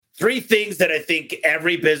Three things that I think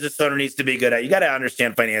every business owner needs to be good at. You got to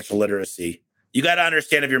understand financial literacy. You got to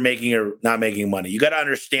understand if you're making or not making money. You got to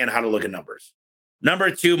understand how to look at numbers.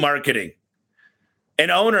 Number two, marketing.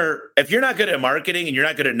 An owner, if you're not good at marketing and you're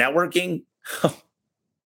not good at networking,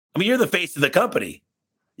 you're the face of the company.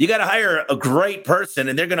 You got to hire a great person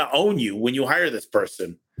and they're going to own you when you hire this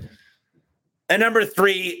person. And number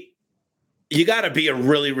three, you got to be a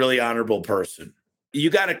really, really honorable person.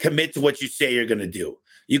 You got to commit to what you say you're going to do.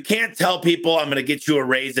 You can't tell people I'm going to get you a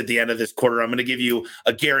raise at the end of this quarter. I'm going to give you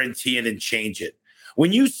a guarantee and then change it.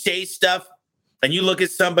 When you say stuff and you look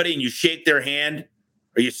at somebody and you shake their hand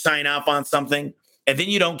or you sign off on something and then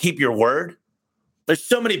you don't keep your word, there's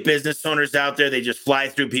so many business owners out there. They just fly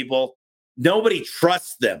through people. Nobody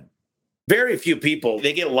trusts them. Very few people.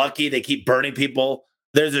 They get lucky. They keep burning people.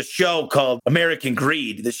 There's a show called American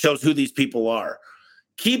Greed that shows who these people are.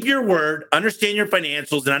 Keep your word, understand your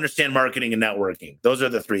financials, and understand marketing and networking. Those are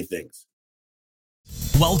the three things.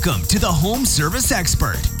 Welcome to the Home Service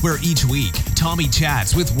Expert, where each week, Tommy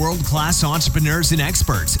chats with world-class entrepreneurs and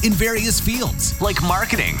experts in various fields like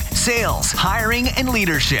marketing, sales, hiring, and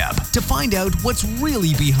leadership to find out what's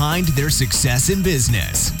really behind their success in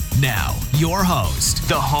business. Now, your host,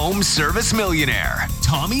 the Home Service Millionaire,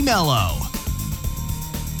 Tommy Mello.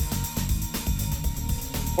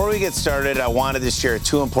 Before we get started, I wanted to share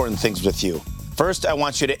two important things with you. First, I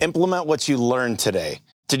want you to implement what you learned today.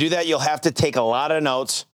 To do that, you'll have to take a lot of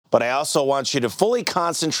notes, but I also want you to fully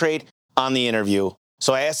concentrate on the interview.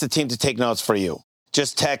 So I asked the team to take notes for you.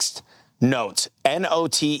 Just text NOTES,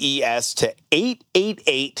 N-O-T-E-S, to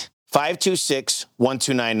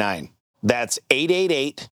 888-526-1299. That's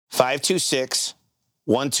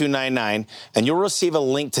 888-526-1299, and you'll receive a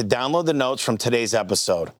link to download the notes from today's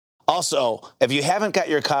episode. Also, if you haven't got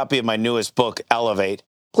your copy of my newest book, Elevate,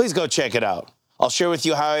 please go check it out. I'll share with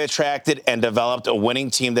you how I attracted and developed a winning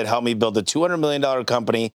team that helped me build a $200 million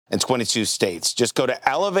company in 22 states. Just go to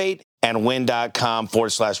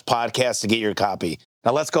elevateandwin.com/podcast to get your copy.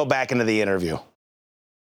 Now let's go back into the interview.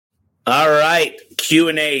 All right,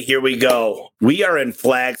 Q&A, here we go. We are in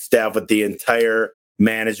Flagstaff with the entire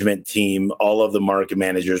management team, all of the market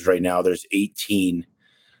managers right now. There's 18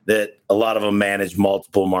 that a lot of them manage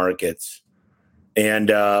multiple markets.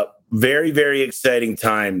 And very, very exciting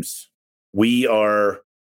times. We are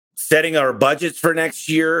setting our budgets for next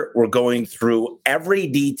year. We're going through every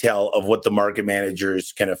detail of what the market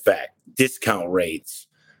managers can affect. Discount rates,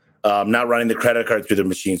 not running the credit card through their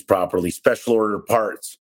machines properly, special order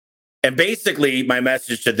parts. And basically, my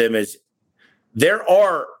message to them is there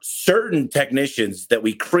are certain technicians that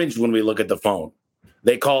we cringe when we look at the phone.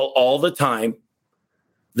 They call all the time.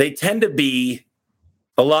 They tend to be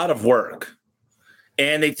a lot of work.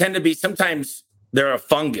 And they tend to be, sometimes they're a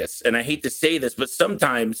fungus. And I hate to say this, but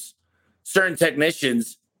sometimes certain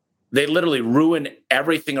technicians, they literally ruin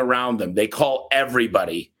everything around them. They call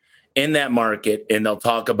everybody in that market and they'll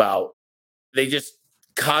talk about, they just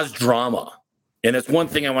cause drama. And that's one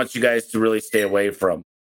thing I want you guys to really stay away from.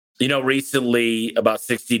 You know, recently, about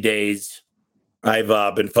 60 days,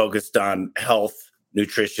 I've been focused on health,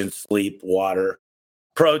 nutrition, sleep, water,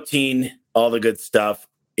 protein, all the good stuff.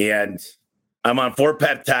 And I'm on 4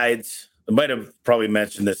 peptides. I might have probably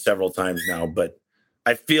mentioned this several times now, but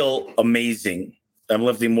I feel amazing. I'm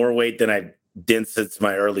lifting more weight than I did since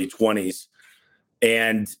my early 20s.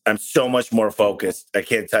 And I'm so much more focused. I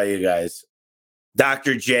can't tell you guys.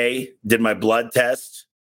 Dr. J did my blood test.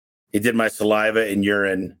 He did my saliva and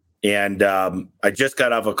urine. And I just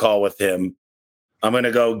got off a call with him. I'm going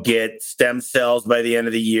to go get stem cells by the end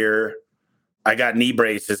of the year. I got knee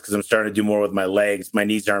braces because I'm starting to do more with my legs. My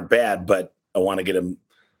knees aren't bad, but I want to get them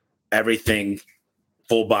everything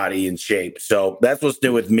full body in shape. So that's what's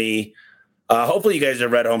new with me. Hopefully you guys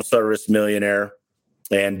have read Home Service Millionaire.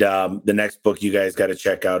 And the next book you guys got to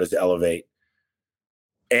check out is Elevate.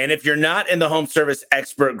 And if you're not in the Home Service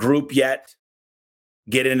Expert group yet,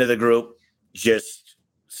 get into the group. Just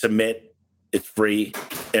submit. It's free.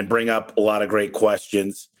 And bring up a lot of great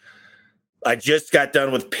questions. I just got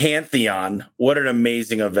done with Pantheon. What an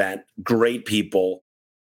amazing event. Great people.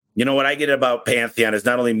 You know what I get about Pantheon is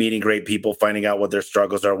not only meeting great people, finding out what their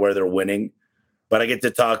struggles are, where they're winning, but I get to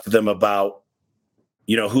talk to them about,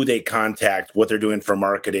 you know, who they contact, what they're doing for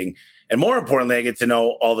marketing. And more importantly, I get to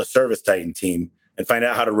know all the Service Titan team and find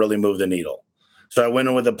out how to really move the needle. So I went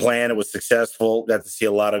in with a plan. It was successful. Got to see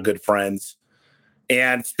a lot of good friends.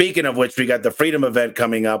 And speaking of which, we got the Freedom event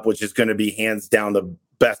coming up, which is going to be hands down the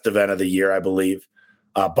best event of the year, I believe,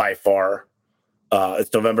 by far.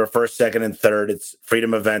 It's November 1st, 2nd, and 3rd. It's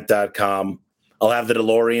freedomevent.com. I'll have the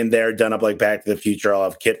DeLorean there done up like Back to the Future. I'll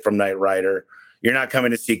have Kit from Knight Rider. You're not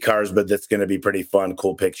coming to see cars, but that's going to be pretty fun,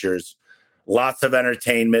 cool pictures. Lots of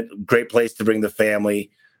entertainment, great place to bring the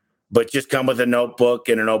family. But just come with a notebook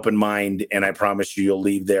and an open mind, and I promise you, you'll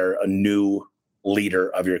leave there a new leader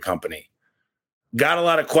of your company. Got a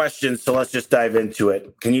lot of questions, so let's just dive into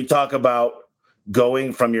it. Can you talk about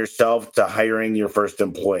going from yourself to hiring your first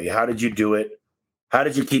employee? How did you do it? How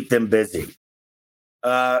did you keep them busy?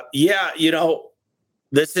 This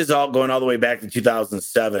is all going all the way back to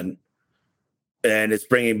 2007, and it's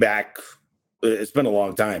been a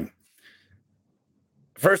long time.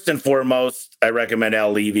 First and foremost, I recommend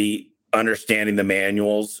Al Levy understanding the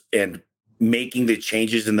manuals and making the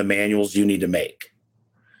changes in the manuals you need to make.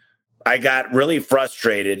 I got really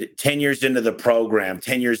frustrated 10 years into the program,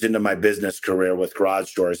 10 years into my business career with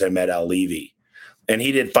garage doors. I met Al Levy, and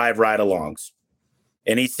he did 5 ride-alongs.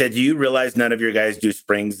 And he said, do you realize none of your guys do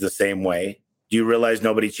springs the same way? Do you realize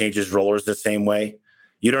nobody changes rollers the same way?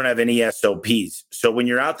 You don't have any SOPs. So when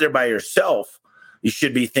you're out there by yourself, you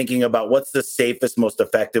should be thinking about what's the safest, most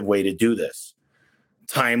effective way to do this.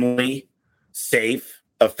 Timely, safe,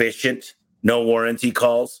 efficient, no warranty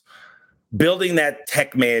calls. Building that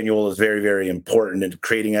tech manual is very, very important in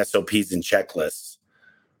creating SOPs and checklists.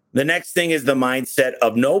 The next thing is the mindset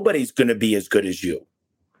of nobody's going to be as good as you.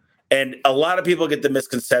 And a lot of people get the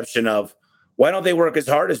misconception of, why don't they work as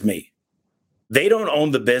hard as me? They don't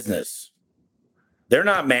own the business. They're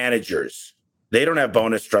not managers. They don't have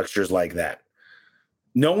bonus structures like that.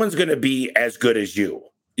 No one's going to be as good as you.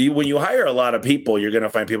 When you hire a lot of people, you're going to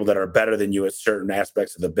find people that are better than you at certain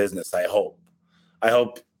aspects of the business, I hope. I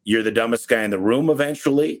hope you're the dumbest guy in the room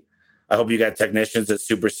eventually. I hope you got technicians that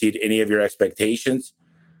supersede any of your expectations.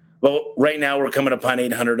 Well, right now we're coming upon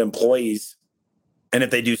 800 employees. And if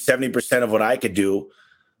they do 70% of what I could do,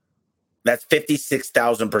 that's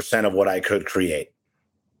 56,000% of what I could create.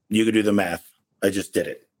 You could do the math. I just did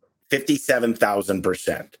it.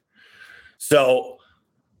 57,000%. So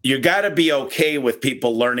you got to be okay with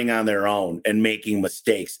people learning on their own and making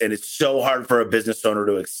mistakes. And it's so hard for a business owner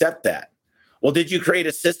to accept that. Well, did you create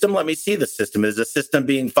a system? Let me see the system. Is the system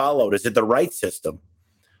being followed? Is it the right system?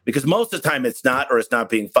 Because most of the time it's not, or it's not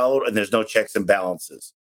being followed, and there's no checks and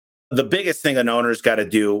balances. The biggest thing an owner's got to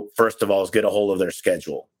do, first of all, is get a hold of their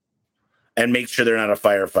schedule and make sure they're not a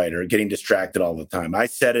firefighter, getting distracted all the time. I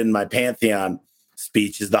said in my Pantheon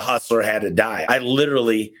speech is the hustler had to die. I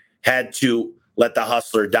literally had to let the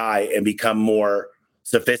hustler die and become more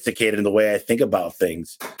sophisticated in the way I think about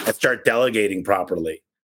things and start delegating properly.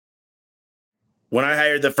 When I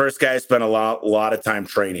hired the first guy, I spent a lot of time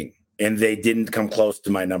training, and they didn't come close to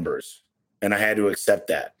my numbers, and I had to accept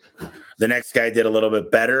that. The next guy did a little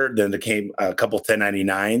bit better. Then there came a couple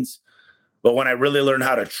 1099s. But when I really learned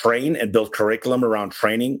how to train and build curriculum around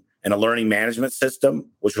training and a learning management system,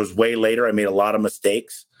 which was way later, I made a lot of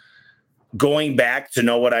mistakes. Going back to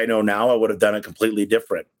know what I know now, I would have done it completely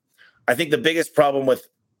different. I think the biggest problem with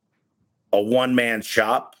a one-man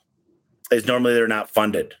shop is normally they're not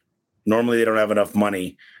funded. Normally they don't have enough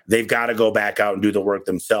money. They've got to go back out and do the work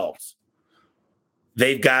themselves.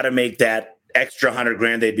 They've got to make that extra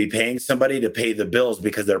 $100,000 they'd be paying somebody to pay the bills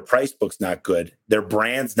because their price book's not good. Their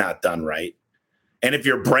brand's not done right. And if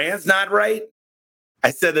your brand's not right,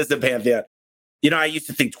 I said this at Pantheon, I used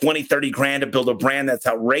to think 20, 30 grand to build a brand. That's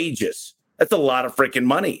outrageous. That's a lot of freaking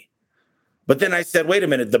money. But then I said, wait a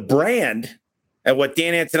minute, the brand and what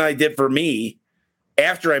Dan Antonelli did for me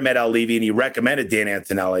after I met Al Levy and he recommended Dan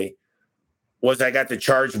Antonelli was I got to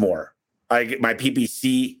charge more. My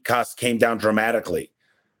PPC costs came down dramatically.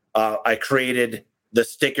 I created the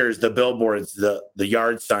stickers, the billboards, the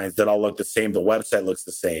yard signs that all look the same. The website looks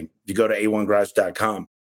the same. You go to a1garage.com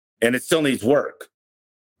and it still needs work.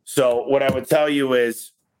 So what I would tell you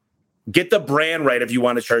is get the brand right if you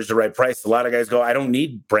want to charge the right price. A lot of guys go, I don't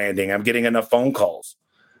need branding. I'm getting enough phone calls.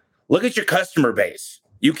 Look at your customer base.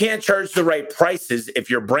 You can't charge the right prices if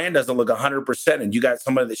your brand doesn't look 100% and you got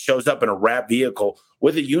somebody that shows up in a wrapped vehicle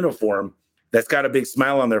with a uniform that's got a big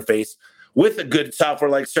smile on their face with a good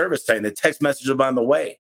software-like service time. The text message is on the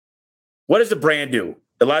way. What does a brand do?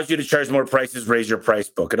 It allows you to charge more prices, raise your price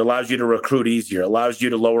book. It allows you to recruit easier. It allows you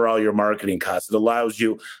to lower all your marketing costs. It allows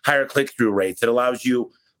you higher click-through rates. It allows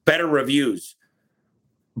you better reviews.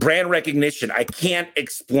 Brand recognition. I can't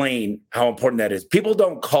explain how important that is. People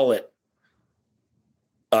don't call it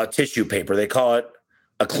tissue paper. They call it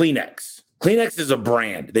a Kleenex. Kleenex is a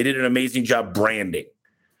brand. They did an amazing job branding.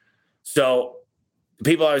 So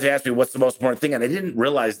people always ask me, what's the most important thing? And I didn't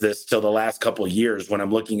realize this till the last couple of years when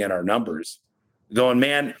I'm looking at our numbers. Going,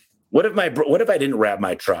 man, what if I didn't wrap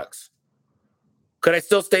my trucks? Could I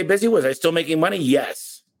still stay busy? Was I still making money?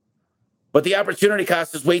 Yes. But the opportunity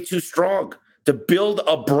cost is way too strong. to build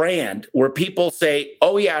a brand where people say,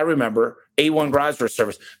 oh, yeah, I remember A1 Garage Door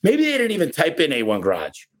Service. Maybe they didn't even type in A1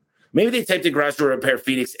 Garage. Maybe they typed in Garage Door Repair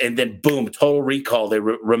Phoenix and then, boom, total recall. They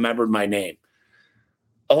remembered my name.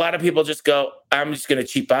 A lot of people just go, I'm just going to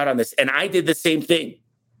cheap out on this. And I did the same thing.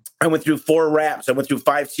 I went through 4 wraps. I went through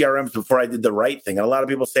 5 CRMs before I did the right thing. And a lot of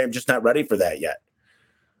people say, I'm just not ready for that yet.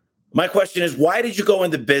 My question is, why did you go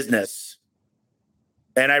into business?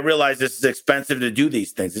 And I realize this is expensive to do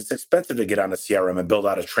these things. It's expensive to get on a CRM and build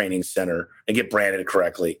out a training center and get branded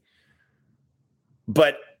correctly.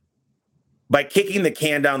 But by kicking the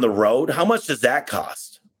can down the road, how much does that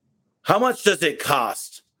cost? How much does it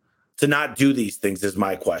cost to not do these things is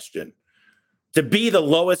my question. To be the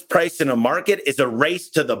lowest price in a market is a race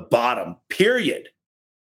to the bottom, period.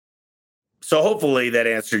 So hopefully that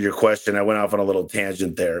answered your question. I went off on a little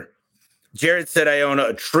tangent there. Jared said, I own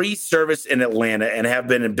a tree service in Atlanta and have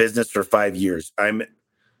been in business for 5 years. I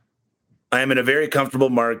am in a very comfortable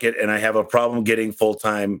market and I have a problem getting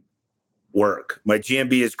full-time work. My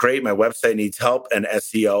GMB is great. My website needs help and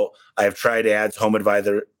SEO. I have tried ads, Home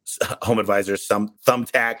Advisor, some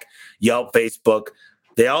Thumbtack, Yelp, Facebook.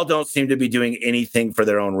 They all don't seem to be doing anything for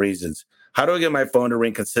their own reasons. How do I get my phone to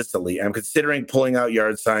ring consistently? I'm considering pulling out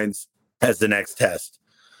yard signs as the next test.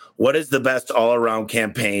 What is the best all-around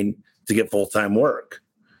campaign to get full-time work?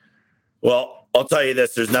 Well, I'll tell you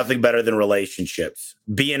this, there's nothing better than relationships.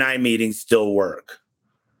 B&I meetings still work.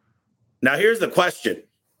 Now, here's the question.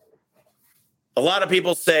 A lot of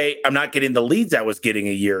people say, I'm not getting the leads I was getting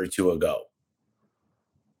a year or two ago.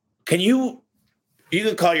 You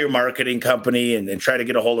can call your marketing company and try to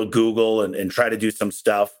get a hold of Google and try to do some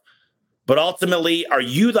stuff. But ultimately, are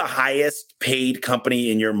you the highest paid company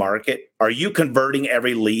in your market? Are you converting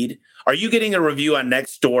every lead? Are you getting a review on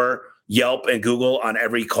Nextdoor, Yelp, and Google on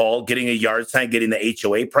every call, getting a yard sign, getting the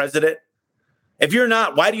HOA president? If you're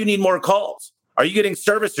not, why do you need more calls? Are you getting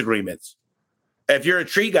service agreements? If you're a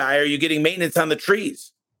tree guy, are you getting maintenance on the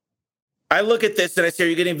trees? I look at this and I say, are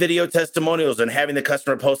you getting video testimonials and having the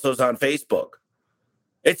customer post those on Facebook?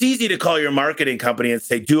 It's easy to call your marketing company and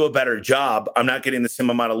say, do a better job. I'm not getting the same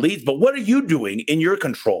amount of leads, but what are you doing in your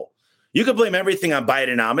control? You could blame everything on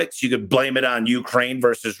Bidenomics. You could blame it on Ukraine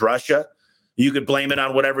versus Russia. You could blame it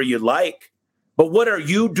on whatever you like. But what are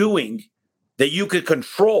you doing that you could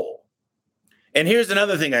control? And here's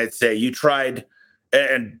another thing I'd say. You tried,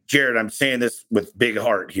 and Jared, I'm saying this with big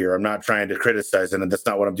heart here. I'm not trying to criticize it, and that's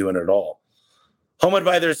not what I'm doing at all. Home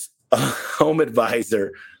Advisor,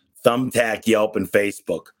 Thumbtack, Yelp, and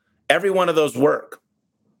Facebook. Every one of those work.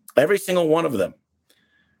 Every single one of them.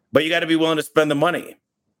 But you got to be willing to spend the money.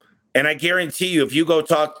 And I guarantee you, if you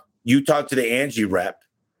talk to the Angie rep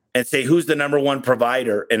and say, who's the number one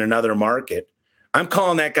provider in another market? I'm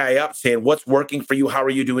calling that guy up saying, what's working for you? How are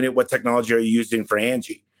you doing it? What technology are you using for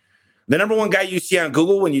Angie? The number one guy you see on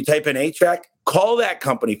Google when you type in HVAC, call that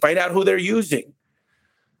company. Find out who they're using.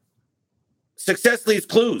 Success leaves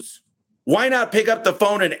clues. Why not pick up the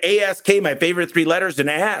phone and ASK, my favorite 3 letters, and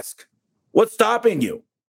ask? What's stopping you?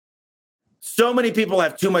 So many people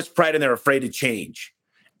have too much pride and they're afraid to change.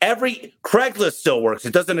 Craigslist still works.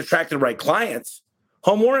 It doesn't attract the right clients.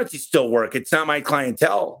 Home warranties still work. It's not my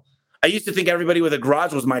clientele. I used to think everybody with a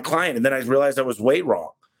garage was my client, and then I realized I was way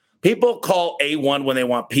wrong. People call A1 when they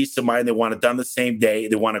want peace of mind. They want it done the same day.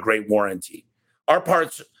 They want a great warranty. Our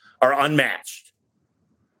parts are unmatched.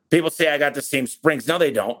 People say I got the same springs. No,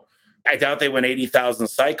 they don't. I doubt they went 80,000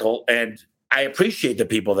 cycle, and I appreciate the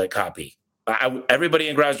people that copy. Everybody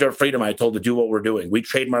in Garage Door Freedom, I told to do what we're doing. We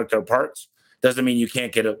trademarked our parts. Doesn't mean you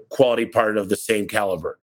can't get a quality part of the same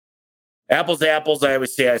caliber. Apples to apples, I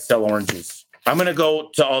always say I sell oranges. I'm going to go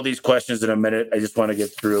to all these questions in a minute. I just want to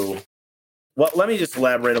get through. Well, let me just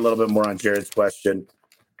elaborate a little bit more on Jared's question.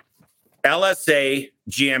 LSA,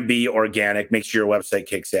 GMB, organic, make sure your website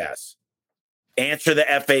kicks ass. Answer the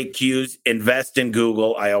FAQs, invest in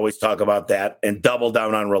Google. I always talk about that, and double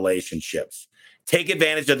down on relationships. Take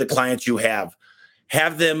advantage of the clients you have.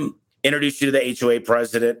 Have them introduce you to the HOA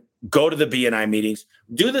president. Go to the B&I meetings.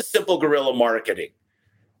 Do the simple guerrilla marketing.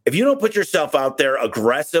 If you don't put yourself out there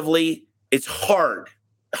aggressively, it's hard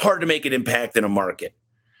to make an impact in a market.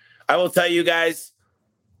 I will tell you guys,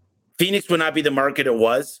 Phoenix would not be the market it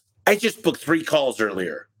was. I just booked 3 calls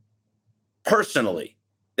earlier, personally,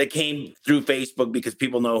 that came through Facebook because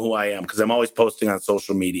people know who I am, because I'm always posting on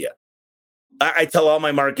social media. I tell all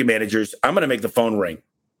my market managers, I'm going to make the phone ring.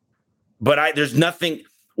 But there's nothing.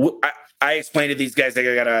 I explained to these guys, I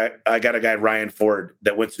got a guy, Ryan Ford,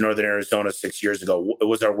 that went to Northern Arizona 6 years ago. It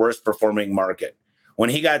was our worst performing market. When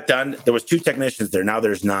he got done, there was 2 technicians there. Now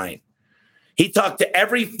there's 9. He talked to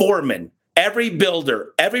every foreman, every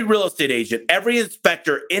builder, every real estate agent, every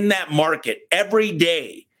inspector in that market every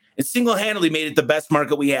day, and single-handedly made it the best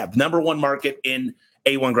market we have. Number one market in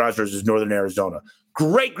A1 garage doors is Northern Arizona.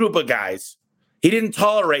 Great group of guys. He didn't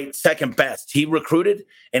tolerate second best. He recruited,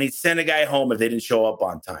 and he sent a guy home if they didn't show up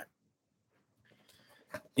on time.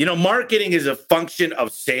 Marketing is a function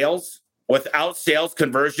of sales. Without sales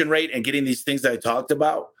conversion rate and getting these things that I talked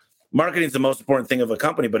about, marketing is the most important thing of a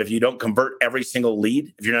company. But if you don't convert every single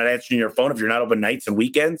lead, if you're not answering your phone, if you're not open nights and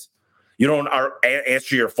weekends, you don't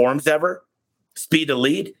answer your forms ever, speed to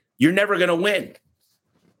lead, you're never going to win.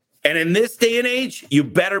 And in this day and age, you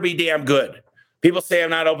better be damn good. People say I'm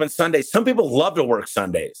not open Sundays. Some people love to work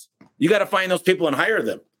Sundays. You got to find those people and hire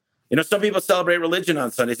them. Some people celebrate religion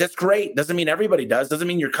on Sundays. That's great. Doesn't mean everybody does. Doesn't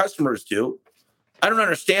mean your customers do. I don't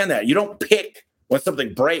understand that. You don't pick when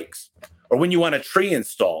something breaks or when you want a tree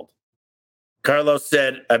installed. Carlos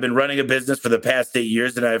said, I've been running a business for the past 8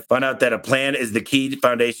 years, and I've found out that a plan is the key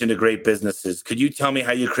foundation to great businesses. Could you tell me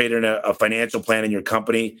how you created a financial plan in your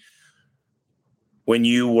company when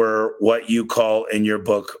you were what you call in your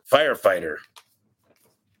book firefighter?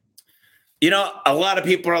 A lot of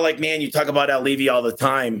people are like, man, you talk about Al Levy all the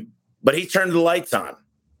time, but he turned the lights on.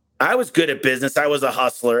 I was good at business. I was a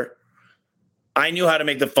hustler. I knew how to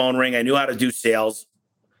make the phone ring. I knew how to do sales,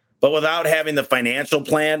 but without having the financial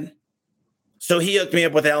plan. So he hooked me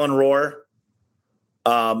up with Alan Rohr.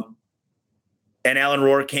 And Alan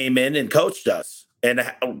Rohr came in and coached us and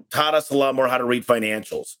taught us a lot more how to read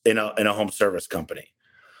financials in a home service company.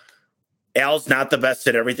 Al's not the best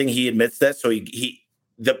at everything. He admits that. So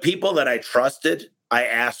the people that I trusted, I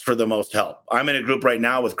asked for the most help. I'm in a group right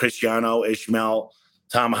now with Cristiano, Ishmael,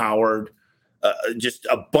 Tom Howard, just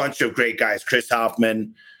a bunch of great guys, Chris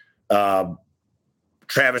Hoffman, Travis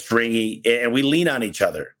Ringy, and we lean on each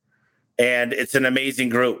other. And it's an amazing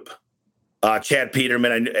group. Chad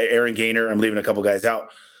Peterman, Aaron Gaynor, I'm leaving a couple guys out.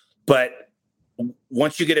 But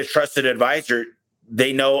once you get a trusted advisor,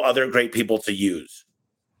 they know other great people to use.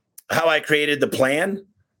 How I created the plan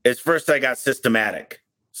is first I got systematic,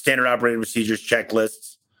 standard operating procedures,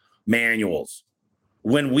 checklists, manuals.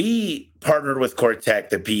 When we partnered with Cortec,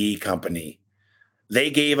 the PE company,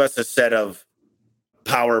 they gave us a set of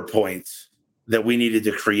PowerPoints that we needed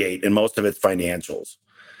to create, and most of it's financials.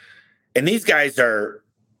 And these guys are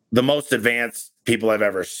the most advanced people I've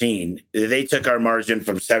ever seen. They took our margin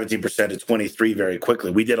from 17% to 23% very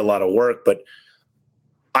quickly. We did a lot of work, but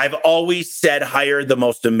I've always said hire the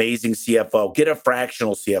most amazing CFO. Get a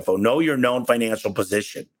fractional CFO. Know your known financial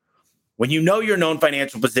position. When you know your known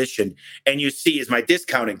financial position and you see, is my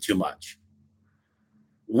discounting too much?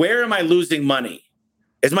 Where am I losing money?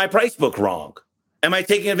 Is my price book wrong? Am I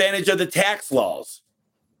taking advantage of the tax laws?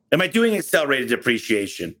 Am I doing accelerated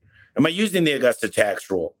depreciation? Am I using the Augusta tax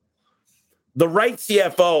rule? The right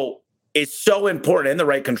CFO is so important, and the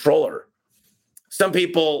right controller. Some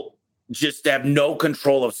people just have no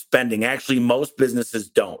control of spending. Actually, most businesses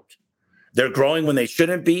don't. They're growing when they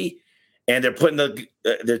shouldn't be, and they're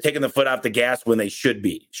taking the foot off the gas when they shouldn't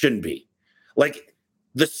be. Like,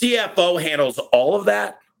 the CFO handles all of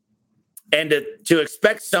that. And to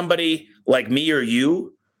expect somebody like me or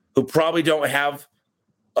you who probably don't have,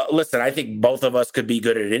 listen, I think both of us could be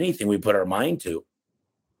good at anything we put our mind to.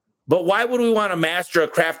 But why would we want to master a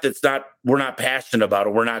craft we're not passionate about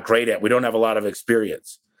or we're not great at? We don't have a lot of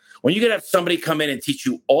experience. When you can have somebody come in and teach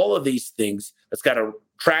you all of these things, that's got a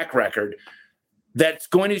track record, that's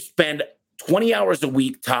going to spend 20 hours a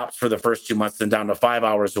week tops for the first 2 months and down to 5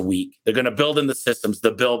 hours a week. They're going to build in the systems,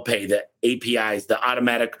 the bill pay, the APIs, the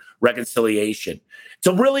automatic reconciliation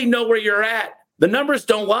to really know where you're at. The numbers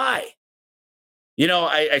don't lie.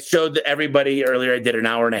 I showed everybody earlier, I did an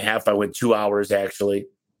hour and a half. I went 2 hours, actually.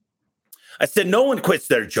 I said, no one quits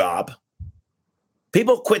their job.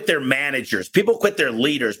 People quit their managers. People quit their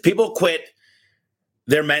leaders. People quit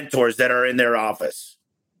their mentors that are in their office.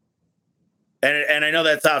 And I know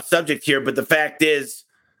that's off subject here, but the fact is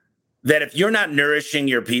that if you're not nourishing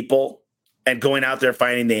your people and going out there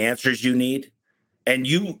finding the answers you need, and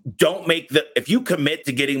you don't if you commit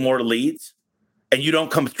to getting more leads and you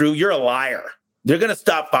don't come through, you're a liar. They're going to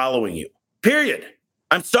stop following you, period.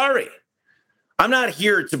 I'm sorry. I'm not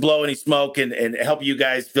here to blow any smoke and help you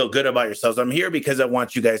guys feel good about yourselves. I'm here because I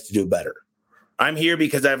want you guys to do better. I'm here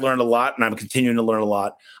because I've learned a lot and I'm continuing to learn a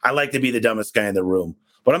lot. I like to be the dumbest guy in the room,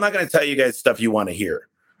 but I'm not going to tell you guys stuff you want to hear.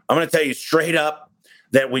 I'm going to tell you straight up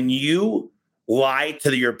that when you lie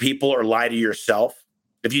to your people or lie to yourself,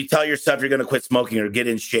 if you tell yourself you're going to quit smoking or get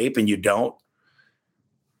in shape and you don't,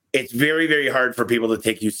 it's very, very hard for people to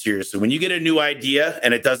take you seriously. When you get a new idea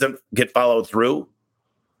and it doesn't get followed through,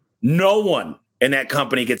 no one and that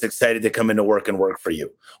company gets excited to come into work and work for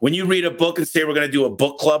you. When you read a book and say we're going to do a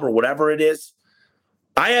book club or whatever it is,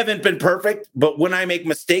 I haven't been perfect, but when I make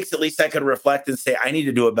mistakes, at least I can reflect and say, I need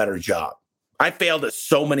to do a better job. I failed at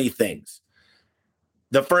so many things.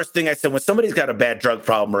 The first thing I said, when somebody's got a bad drug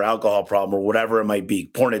problem or alcohol problem or whatever it might be,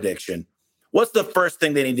 porn addiction, what's the first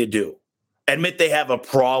thing they need to do? Admit they have a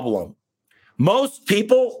problem. Most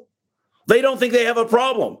people, they don't think they have a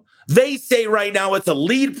problem. They say right now it's a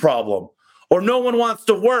lead problem, or no one wants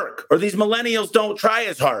to work, or these millennials don't try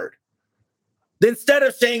as hard. Instead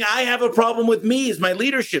of saying, I have a problem with me, is my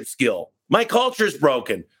leadership skill. My culture's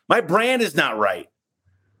broken. My brand is not right.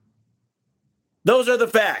 Those are the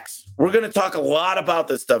facts. We're going to talk a lot about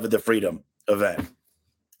this stuff at the Freedom event.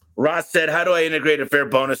 Ross said, how do I integrate a fair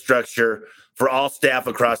bonus structure for all staff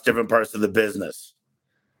across different parts of the business?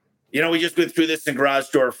 You know, we just went through this in Garage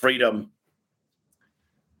Door Freedom.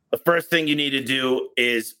 The first thing you need to do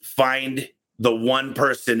is find the one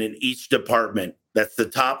person in each department that's the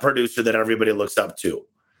top producer that everybody looks up to,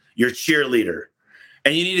 your cheerleader.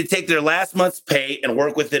 And you need to take their last month's pay and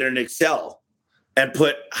work with it in Excel and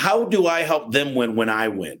put, how do I help them win when I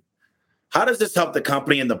win? How does this help the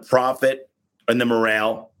company and the profit and the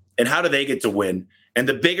morale? And how do they get to win? And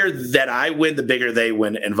the bigger that I win, the bigger they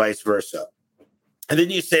win, and vice versa. And then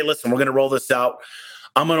you say, listen, we're going to roll this out.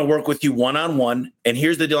 I'm going to work with you one-on-one. And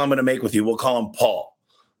here's the deal I'm going to make with you. We'll call him Paul.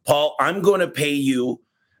 Paul, I'm going to pay you.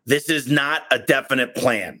 This is not a definite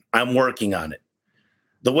plan. I'm working on it.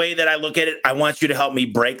 The way that I look at it, I want you to help me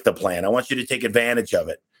break the plan. I want you to take advantage of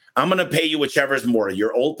it. I'm going to pay you whichever's more,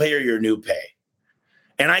 your old pay or your new pay.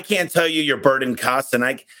 And I can't tell you your burden costs.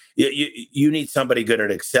 And you need somebody good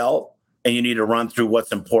at Excel, and you need to run through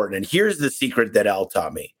what's important. And here's the secret that Al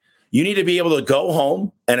taught me. You need to be able to go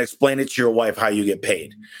home and explain it to your wife how you get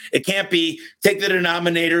paid. It can't be take the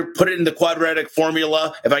denominator, put it in the quadratic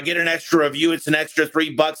formula. If I get an extra review, it's an extra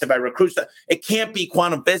 $3. If I recruit, it can't be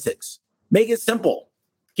quantum physics. Make it simple.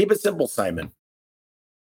 Keep it simple, Simon.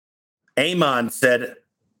 Amon said,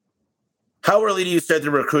 how early do you start the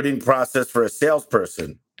recruiting process for a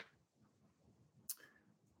salesperson?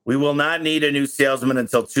 We will not need a new salesman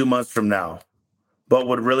until 2 months from now, but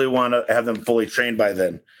would really want to have them fully trained by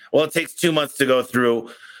then. Well, it takes 2 months to go through.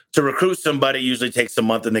 To recruit somebody usually takes a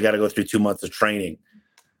month, and they got to go through 2 months of training.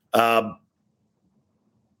 I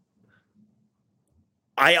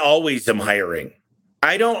always am hiring.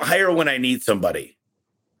 I don't hire when I need somebody.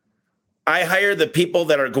 I hire the people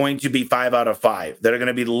that are going to be 5 out of 5, that are going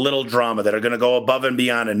to be little drama, that are going to go above and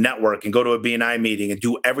beyond and network and go to a B&I meeting and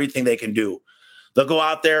do everything they can do. They'll go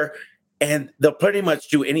out there and they'll pretty much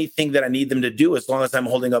do anything that I need them to do as long as I'm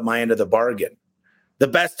holding up my end of the bargain. The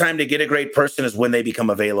best time to get a great person is when they become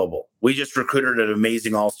available. We just recruited an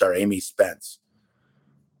amazing all-star, Amy Spence.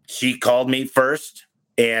 She called me first,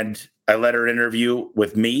 and I let her interview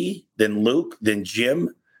with me, then Luke, then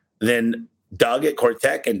Jim, then Doug at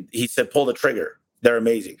Cortec, and he said, pull the trigger. They're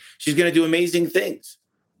amazing. She's going to do amazing things.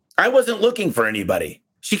 I wasn't looking for anybody.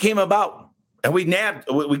 She came about, and we got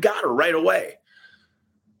her right away.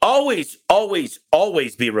 Always, always,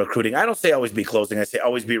 always be recruiting. I don't say always be closing. I say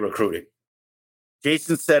always be recruiting.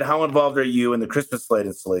 Jason said, how involved are you in the Christmas light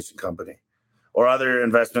installation company or other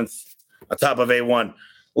investments on top of A1?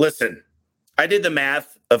 Listen, I did the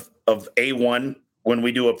math of A1 when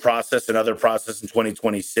we do a process, another process in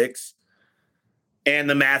 2026. And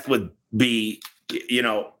the math would be,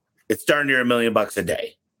 it's darn near $1 million a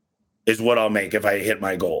day is what I'll make if I hit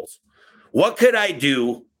my goals. What could I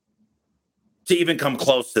do to even come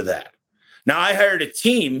close to that? Now, I hired a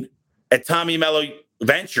team at Tommy Mello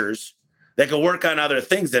Ventures that could work on other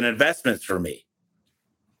things and investments for me.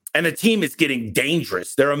 And the team is getting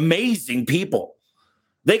dangerous. They're amazing people.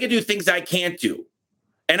 They can do things I can't do.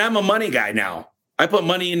 And I'm a money guy now. I put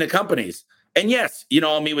money into companies. And yes,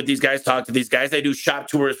 I'll meet with these guys, talk to these guys. I do shop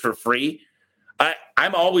tours for free.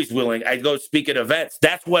 I'm always willing. I go speak at events.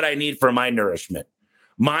 That's what I need for my nourishment.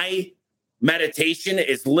 My meditation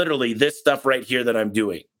is literally this stuff right here that I'm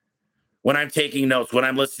doing. When I'm taking notes, when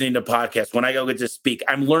I'm listening to podcasts, when I go get to speak,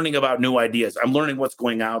 I'm learning about new ideas. I'm learning what's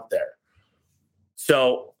going out there.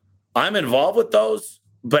 So I'm involved with those,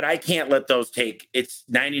 but I can't let those take. It's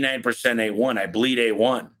 99% A1. I bleed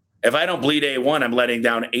A1. If I don't bleed A1, I'm letting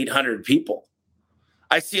down 800 people.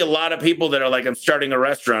 I see a lot of people that are like, I'm starting a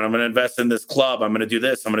restaurant. I'm going to invest in this club. I'm going to do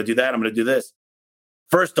this. I'm going to do that. I'm going to do this.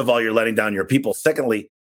 First of all, you're letting down your people.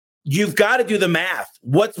 Secondly, you've got to do the math.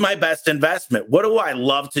 What's my best investment? What do I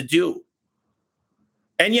love to do?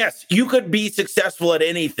 And yes, you could be successful at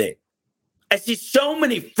anything. I see so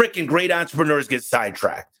many freaking great entrepreneurs get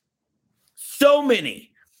sidetracked. So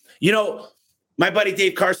many. My buddy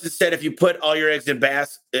Dave Carson said, if you put all your eggs in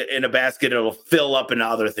a basket, it'll fill up into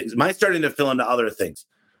other things. Mine's starting to fill into other things.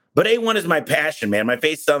 But A1 is my passion, man. My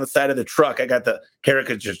face is on the side of the truck. I got the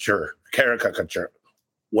caricature,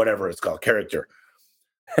 whatever it's called, character.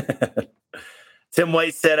 Tim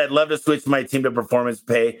White said, I'd love to switch my team to performance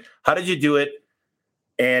pay. How did you do it?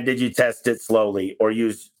 And did you test it slowly or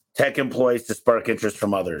use tech employees to spark interest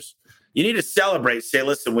from others? You need to celebrate. Say,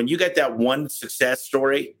 listen, when you get that one success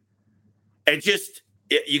story,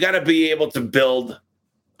 you got to be able to build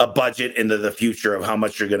a budget into the future of how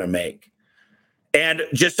much you're going to make. And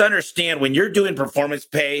just understand when you're doing performance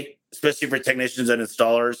pay, especially for technicians and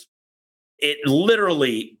installers, it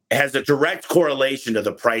literally has a direct correlation to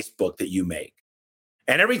the price book that you make.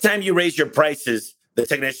 And every time you raise your prices, the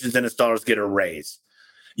technicians and installers get a raise.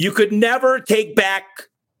 You could never take back,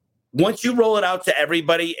 once you roll it out to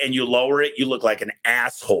everybody and you lower it, you look like an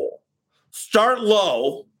asshole. Start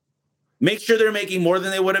low, make sure they're making more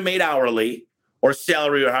than they would have made hourly or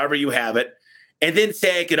salary or however you have it, and then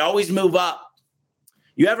say, I could always move up.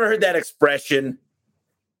 You ever heard that expression?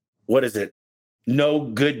 What is it? No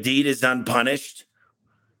good deed is unpunished.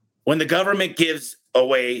 When the government gives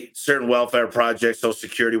away certain welfare projects, Social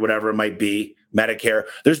Security, whatever it might be, Medicare,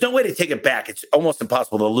 there's no way to take it back. It's almost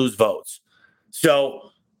impossible to lose votes.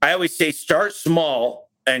 So I always say start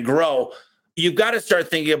small and grow. You've got to start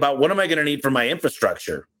thinking about what am I going to need for my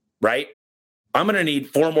infrastructure, right? I'm going to need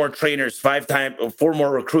 4 more trainers, 4 more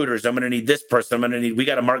recruiters. I'm going to need this person. We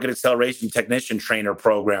got a market acceleration technician trainer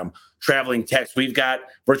program, traveling techs. We've got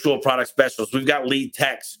virtual product specialists. We've got lead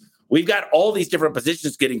techs. We've got all these different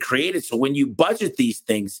positions getting created. So when you budget these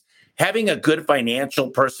things, having a good financial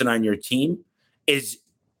person on your team is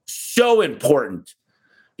so important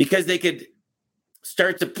because they could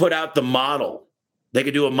start to put out the model. They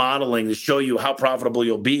could do a modeling to show you how profitable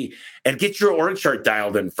you'll be and get your org chart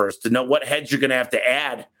dialed in first to know what heads you're going to have to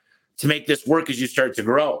add to make this work as you start to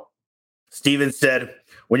grow. Steven said,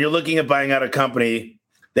 when you're looking at buying out a company,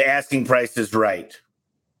 the asking price is right.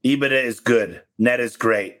 EBITDA is good. Net is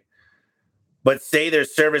great. But say their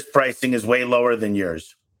service pricing is way lower than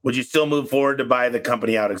yours. Would you still move forward to buy the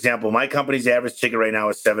company out? Example, my company's average ticket right now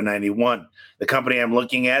is $791. The company I'm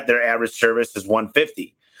looking at, their average service is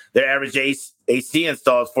 $150. Their average AC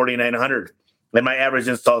install is $4,900, and my average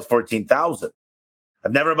install is $14,000.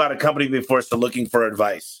 I've never bought a company before, so looking for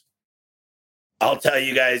advice. I'll tell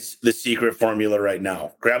you guys the secret formula right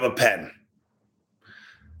now. Grab a pen.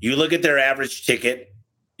 You look at their average ticket.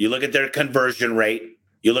 You look at their conversion rate.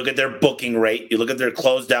 You look at their booking rate. You look at their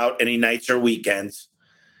closed out any nights or weekends.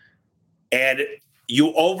 And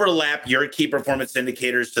you overlap your key performance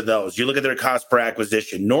indicators to those. You look at their cost per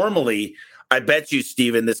acquisition. Normally, I bet you,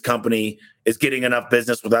 Steven, this company is getting enough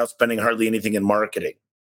business without spending hardly anything in marketing.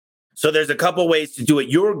 So there's a couple ways to do it.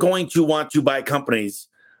 You're going to want to buy companies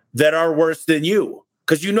that are worse than you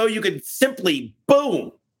because you know you could simply,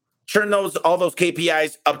 boom, turn all those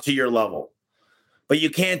KPIs up to your level. But you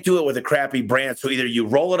can't do it with a crappy brand. So either you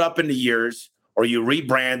roll it up into years or you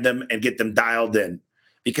rebrand them and get them dialed in.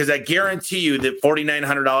 Because I guarantee you that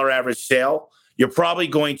 $4,900 average sale, you're probably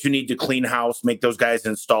going to need to clean house, make those guys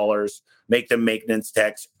installers, make them maintenance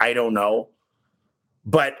techs. I don't know.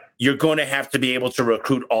 But you're going to have to be able to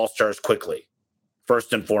recruit all-stars quickly,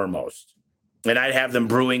 first and foremost. And I'd have them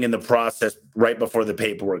brewing in the process right before the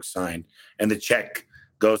paperwork's signed and the check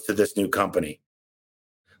goes to this new company.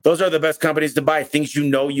 Those are the best companies to buy, things you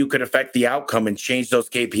know you could affect the outcome and change those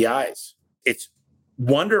KPIs. It's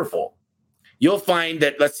wonderful. You'll find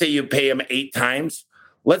that, let's say you pay them 8 times.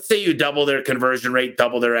 Let's say you double their conversion rate,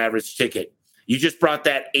 double their average ticket. You just brought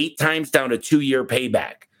that 8 times down to 2-year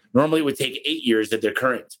payback. Normally it would take 8 years at their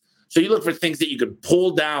current. So you look for things that you could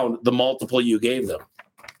pull down the multiple you gave them.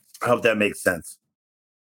 I hope that makes sense.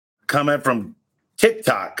 Comment from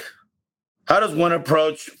TikTok. How does one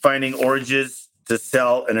approach finding oranges to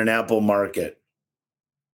sell in an apple market?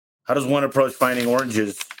 How does one approach finding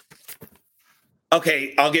oranges?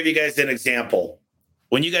 Okay, I'll give you guys an example.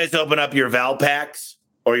 When you guys open up your Valpaks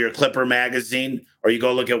or your Clipper magazine, or you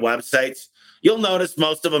go look at websites, you'll notice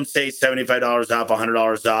most of them say $75 off,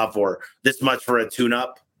 $100 off, or this much for a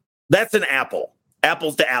tune-up. That's an apple.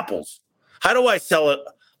 Apples to apples. How do I sell it?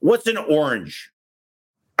 What's an orange?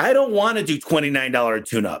 I don't want to do $29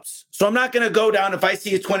 tune-ups. So I'm not going to go down. If I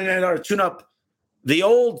see a $29 tune-up, the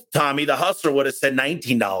old Tommy, the hustler, would have said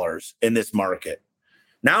 $19 in this market.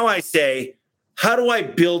 Now I say, how do I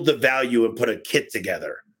build the value and put a kit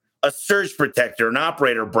together? A surge protector, an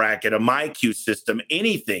operator bracket, a MyQ system,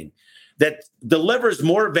 anything that delivers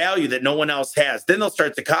more value that no one else has. Then they'll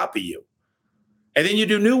start to copy you. And then you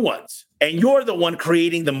do new ones. And you're the one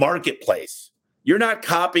creating the marketplace. You're not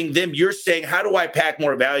copying them. You're saying, how do I pack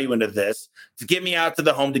more value into this to get me out to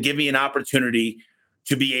the home, to give me an opportunity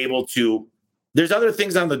to be able to, there's other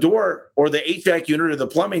things on the door or the HVAC unit or the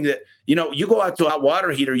plumbing that, you go out to a hot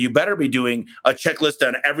water heater, you better be doing a checklist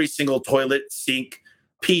on every single toilet, sink,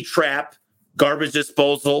 P-trap, garbage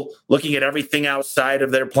disposal, looking at everything outside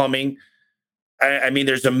of their plumbing. I mean,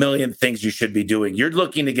 there's a million things you should be doing. You're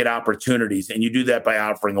looking to get opportunities, and you do that by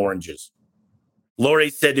offering oranges. Lori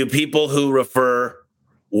said, do people who refer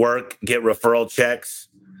work get referral checks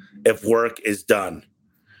if work is done?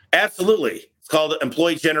 Absolutely. It's called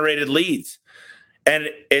employee-generated leads, and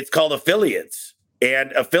it's called affiliates.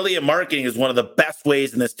 And affiliate marketing is one of the best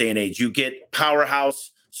ways in this day and age. You get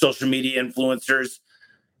powerhouse social media influencers.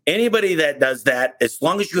 Anybody that does that, as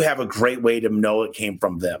long as you have a great way to know it came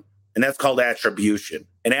from them. And that's called attribution.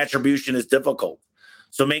 And attribution is difficult.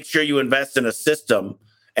 So make sure you invest in a system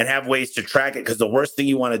and have ways to track it, because the worst thing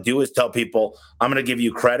you want to do is tell people, I'm going to give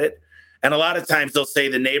you credit. And a lot of times they'll say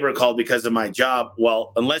the neighbor called because of my job.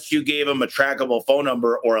 Well, unless you gave them a trackable phone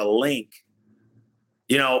number or a link,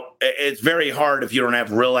 it's very hard if you don't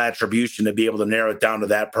have real attribution to be able to narrow it down to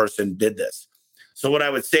that person did this. So what I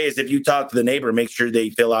would say is if you talk to the neighbor, make sure they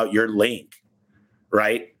fill out your link,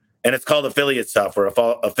 right? And it's called affiliate software,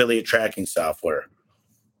 affiliate tracking software.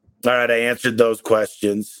 All right, I answered those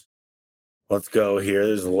questions. Let's go here.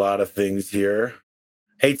 There's a lot of things here.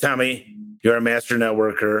 Hey, Tommy, you're a master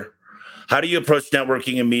networker. How do you approach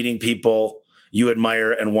networking and meeting people you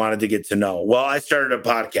admire and wanted to get to know? Well, I started a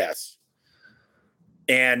podcast.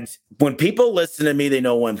 And when people listen to me, they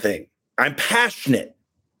know one thing. I'm passionate.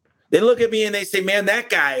 They look at me and they say, man, that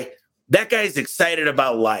guy's excited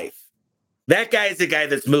about life. That guy is the guy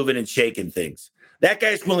that's moving and shaking things. That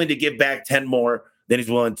guy's willing to give back 10 more than he's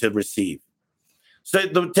willing to receive.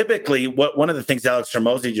 So typically, one of the things Alex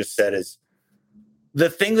Hormozy just said is, the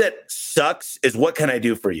thing that sucks is, what can I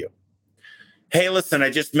do for you? Hey, listen, I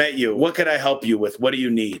just met you. What can I help you with? What do you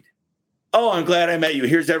need? Oh, I'm glad I met you.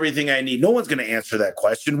 Here's everything I need. No one's going to answer that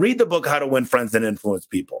question. Read the book, How to Win Friends and Influence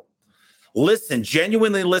People. Listen,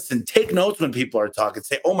 genuinely listen. Take notes when people are talking.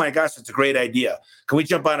 Say, oh my gosh, that's a great idea. Can we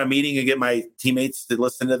jump on a meeting and get my teammates to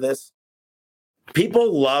listen to this?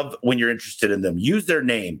 People love when you're interested in them. Use their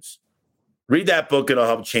names. Read that book. It'll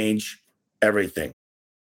help change everything.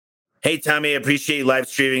 Hey, Tommy, I appreciate you live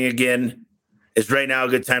streaming again. Is right now a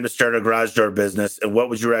good time to start a garage door business? And what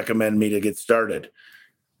would you recommend me to get started?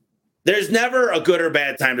 There's never a good or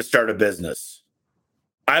bad time to start a business.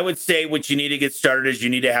 I would say what you need to get started is you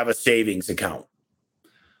need to have a savings account.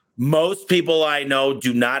 Most people I know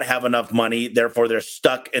do not have enough money. Therefore, they're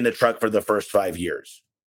stuck in the truck for the first 5 years.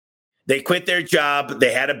 They quit their job.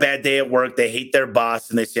 They had a bad day at work. They hate their boss,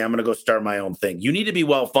 and they say, I'm going to go start my own thing. You need to be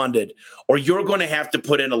well-funded, or you're going to have to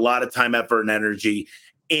put in a lot of time, effort, and energy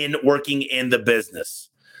in working in the business.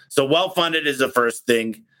 So well-funded is the first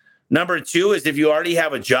thing. Number two is, if you already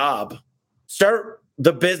have a job, start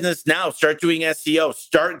the business now. Start doing SEO.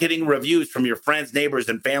 Start getting reviews from your friends, neighbors,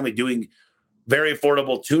 and family, doing very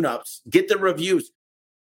affordable tune-ups. Get the reviews.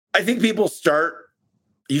 I think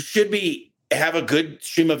you should have a good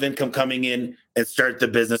stream of income coming in and start the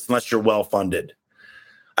business unless you're well-funded.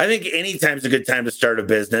 I think anytime's a good time to start a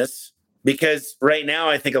business, because right now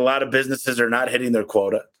I think a lot of businesses are not hitting their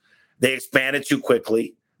quota. They expanded too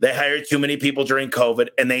quickly. They hired too many people during COVID,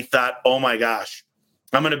 and they thought, oh my gosh,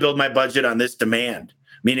 I'm going to build my budget on this demand,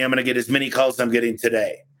 meaning I'm going to get as many calls as I'm getting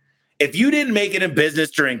today. If you didn't make it in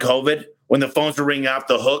business during COVID, when the phones were ringing off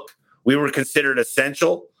the hook, we were considered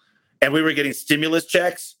essential, and we were getting stimulus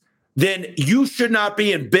checks, then you should not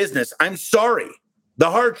be in business. I'm sorry. The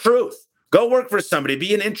hard truth. Go work for somebody.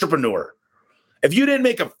 Be an entrepreneur. If you didn't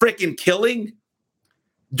make a freaking killing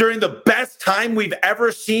during the best time we've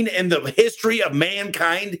ever seen in the history of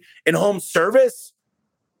mankind in home service,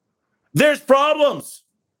 there's problems.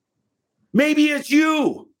 Maybe it's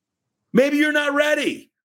you. Maybe you're not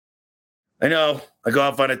ready. I know I go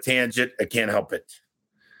off on a tangent. I can't help it.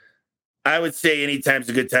 I would say anytime's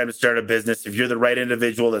a good time to start a business if you're the right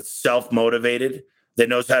individual that's self-motivated, that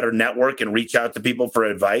knows how to network and reach out to people for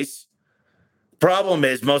advice. Problem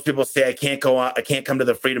is, most people say, I can't come to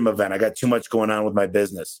the freedom event. I got too much going on with my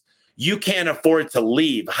business. You can't afford to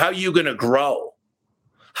leave. How are you going to grow?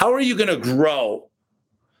 How are you going to grow?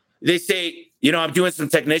 They say, I'm doing some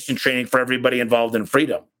technician training for everybody involved in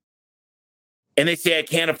freedom. And they say, I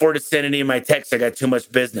can't afford to send any of my texts. I got too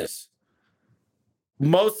much business.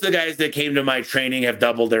 Most of the guys that came to my training have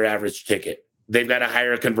doubled their average ticket. They've got a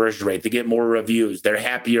higher conversion rate. They get more reviews. They're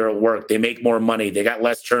happier at work. They make more money. They got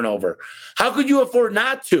less turnover. How could you afford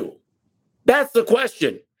not to? That's the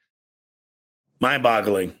question.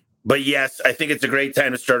 Mind-boggling. But yes, I think it's a great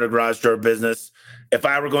time to start a garage door business. If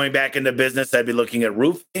I were going back into business, I'd be looking at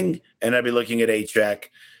roofing and I'd be looking at HVAC.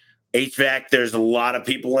 HVAC, there's a lot of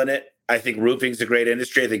people in it. I think roofing is a great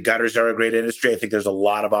industry. I think gutters are a great industry. I think there's a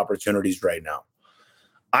lot of opportunities right now.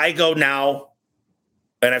 I go now,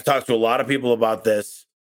 and I've talked to a lot of people about this.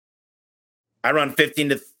 I run 15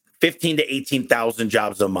 to 18,000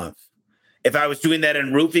 jobs a month. If I was doing that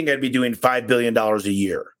in roofing, I'd be doing $5 billion a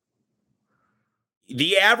year.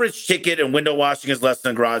 The average ticket in window washing is less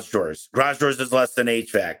than garage doors. Garage doors is less than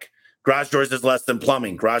HVAC. Garage doors is less than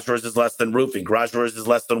plumbing. Garage doors is less than roofing. Garage doors is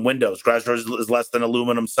less than windows. Garage doors is less than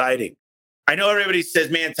aluminum siding. I know everybody says,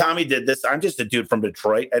 man, Tommy did this. I'm just a dude from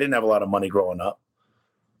Detroit. I didn't have a lot of money growing up.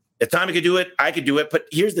 If Tommy could do it, I could do it. But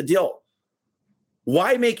here's the deal.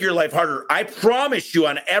 Why make your life harder? I promise you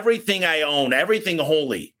on everything I own, everything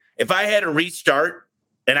holy, if I had to restart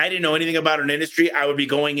and I didn't know anything about an industry, I would be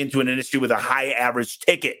going into an industry with a high average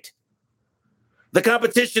ticket. The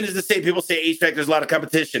competition is the same. People say HVAC, there's a lot of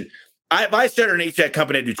competition. If I started an HVAC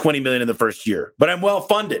company, I'd do $20 million in the first year, but I'm well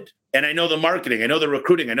funded and I know the marketing, I know the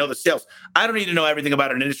recruiting, I know the sales. I don't need to know everything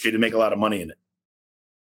about an industry to make a lot of money in it.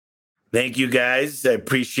 Thank you guys. I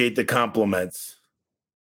appreciate the compliments.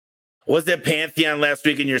 Was at Pantheon last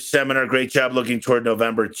week in your seminar? Great job looking toward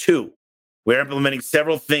November 2. We're implementing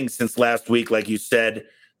several things since last week, like you said,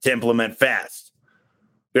 to implement fast.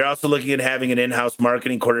 We're also looking at having an in-house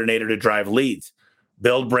marketing coordinator to drive leads,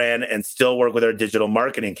 build brand, and still work with our digital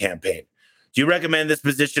marketing campaign. Do you recommend this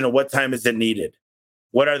position and what time is it needed?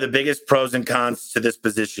 What are the biggest pros and cons to this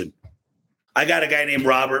position? I got a guy named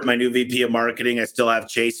Robert, my new VP of marketing. I still have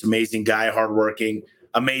Chase, amazing guy, hardworking,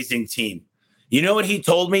 amazing team. You know what he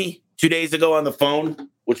told me 2 days ago on the phone,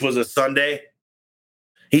 which was a Sunday?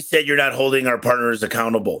 He said, you're not holding our partners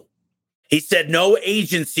accountable. He said, no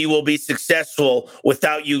agency will be successful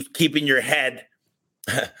without you keeping your head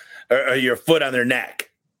or your foot on their neck.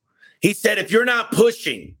 He said, if you're not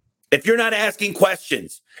pushing, if you're not asking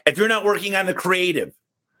questions, if you're not working on the creative,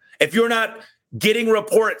 if you're not getting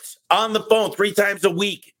reports on the phone 3 times a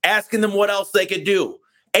week, asking them what else they could do,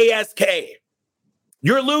 ASK,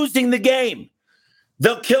 you're losing the game.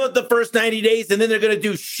 They'll kill it the first 90 days and then they're going to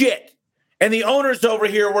do shit. And the owner's over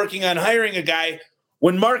here working on hiring a guy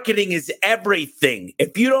when marketing is everything.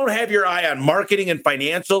 If you don't have your eye on marketing and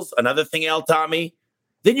financials, another thing, Tommy,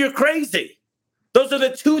 then you're crazy. Those are the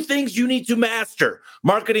 2 things you need to master.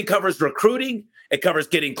 Marketing covers recruiting. It covers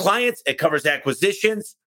getting clients. It covers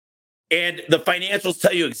acquisitions. And the financials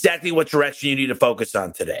tell you exactly what direction you need to focus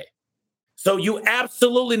on today. So you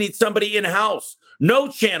absolutely need somebody in-house. No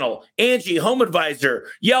channel, Angie, Home Advisor,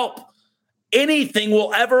 Yelp, anything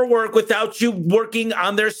will ever work without you working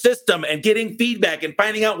on their system and getting feedback and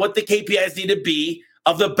finding out what the KPIs need to be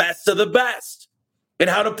of the best and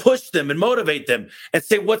how to push them and motivate them and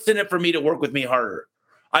say, what's in it for me to work with me harder?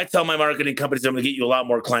 I tell my marketing companies I'm going to get you a lot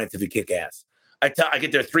more clients if you kick ass. I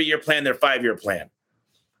get their 3-year plan, their 5-year plan.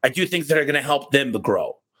 I do things that are going to help them to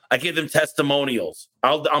grow. I give them testimonials.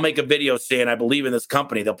 I'll make a video saying I believe in this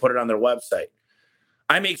company. They'll put it on their website.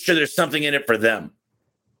 I make sure there's something in it for them.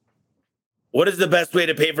 What is the best way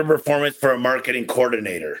to pay for performance for a marketing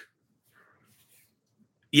coordinator?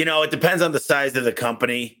 You know, it depends on the size of the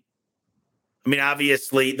company. I mean,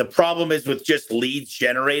 obviously, the problem is with just leads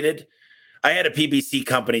generated. I had a PPC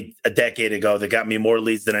company a decade ago that got me more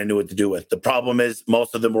leads than I knew what to do with. The problem is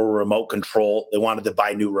most of them were remote control. They wanted to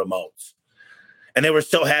buy new remotes. And they were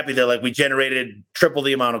so happy. They're like, we generated triple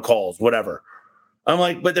the amount of calls, whatever. I'm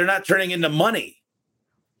like, but they're not turning into money.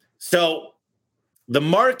 So the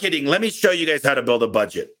marketing, let me show you guys how to build a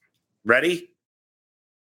budget. Ready?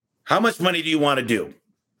 How much money do you want to do?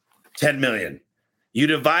 10 million. You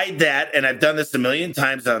divide that, and I've done this a million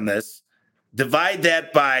times on this. Divide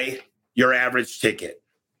that by your average ticket.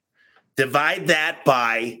 Divide that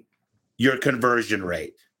by your conversion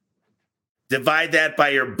rate. Divide that by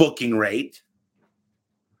your booking rate.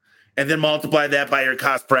 And then multiply that by your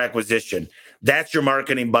cost per acquisition. That's your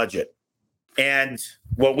marketing budget. And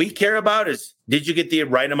what we care about is, did you get the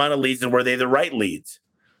right amount of leads and were they the right leads?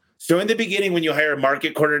 So in the beginning, when you hire a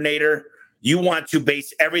market coordinator, you want to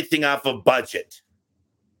base everything off of budget.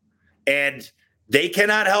 And they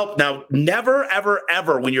cannot help. Now, never, ever,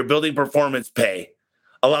 ever, when you're building performance pay,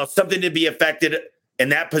 allow something to be affected in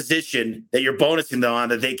that position that you're bonusing them on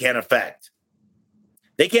that they can't affect.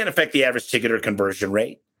 They can't affect the average ticket or conversion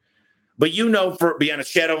rate. But you know, for beyond a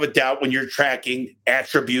shadow of a doubt, when you're tracking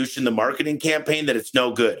attribution, the marketing campaign, that it's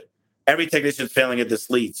no good. Every technician's failing at this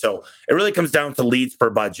lead. So it really comes down to leads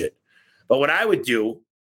per budget. But what I would do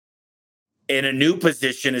in a new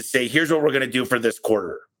position is say, here's what we're going to do for this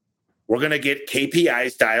quarter. We're going to get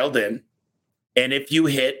KPIs dialed in. And if you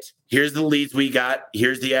hit, here's the leads we got,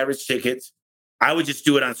 here's the average tickets. I would just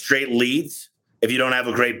do it on straight leads if you don't have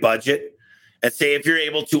a great budget. And say if you're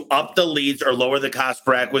able to up the leads or lower the cost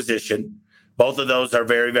per acquisition, both of those are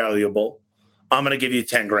very valuable. I'm going to give you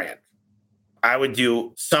 10 grand. I would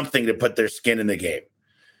do something to put their skin in the game.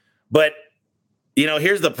 But,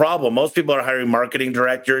 here's the problem. Most people are hiring marketing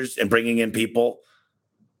directors and bringing in people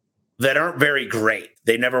that aren't very great.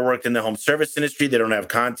 They never worked in the home service industry. They don't have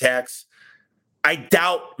contacts. I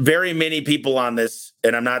doubt very many people on this,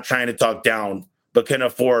 and I'm not trying to talk down, but can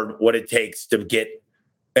afford what it takes to get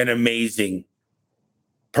an amazing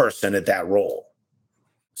person at that role.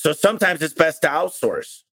 So sometimes it's best to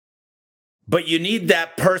outsource. But you need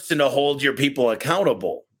that person to hold your people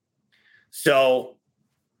accountable. So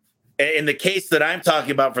in the case that I'm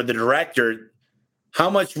talking about for the director, how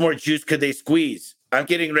much more juice could they squeeze? I'm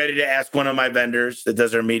getting ready to ask one of my vendors that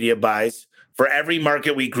does our media buys for every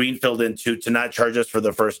market we greenfield into to not charge us for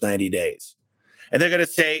the first 90 days. And they're going to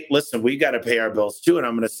say, listen, we got to pay our bills too. And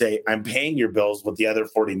I'm going to say, I'm paying your bills with the other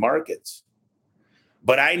 40 markets.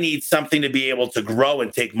 But I need something to be able to grow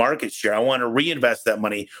and take market share. I want to reinvest that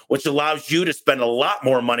money, which allows you to spend a lot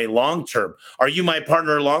more money long-term. Are you my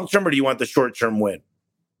partner long-term, or do you want the short-term win?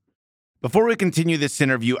 Before we continue this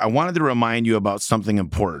interview, I wanted to remind you about something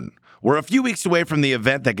important. We're a few weeks away from the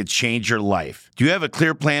event that could change your life. Do you have a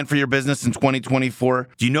clear plan for your business in 2024?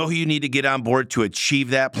 Do you know who you need to get on board to achieve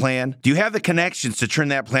that plan? Do you have the connections to turn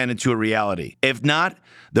that plan into a reality? If not,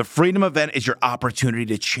 the Freedom Event is your opportunity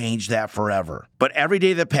to change that forever. But every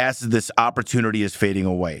day that passes, this opportunity is fading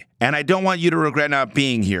away. And I don't want you to regret not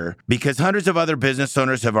being here, because hundreds of other business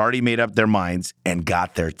owners have already made up their minds and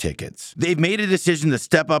got their tickets. They've made a decision to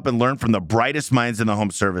step up and learn from the brightest minds in the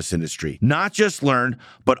home service industry. Not just learn,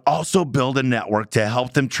 but also build a network to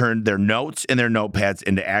help them turn their notes and their notepads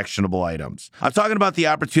into actionable items. I'm talking about the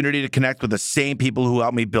opportunity to connect with the same people who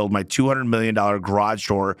helped me build my $200 million garage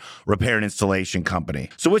door repair and installation company.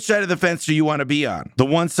 So which side of the fence do you want to be on? The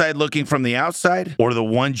one side looking from the outside, or the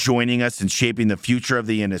one joining us in shaping the future of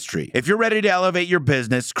the industry? If you're ready to elevate your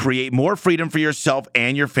business, create more freedom for yourself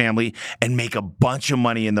and your family, and make a bunch of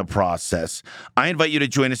money in the process, I invite you to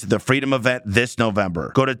join us at the Freedom Event this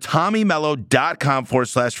November. Go to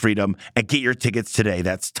TommyMello.com/freedom and get your tickets today.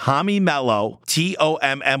 That's Tommy Mello,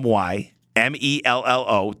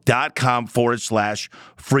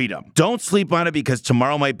 TommyMello.com/freedom. Don't sleep on it, because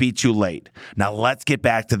tomorrow might be too late. Now let's get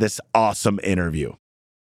back to this awesome interview.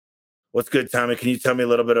 What's good, Tommy? Can you tell me a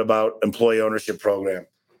little bit about employee ownership program?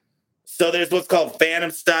 So there's what's called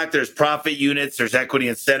phantom stock. There's profit units. There's equity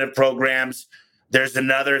incentive programs. There's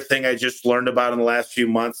another thing I just learned about in the last few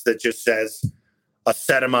months that just says a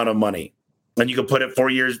set amount of money. And you can put it 4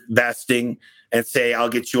 years vesting and say, I'll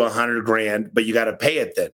get you 100 grand, but you got to pay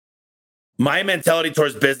it then. My mentality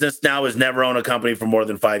towards business now is never own a company for more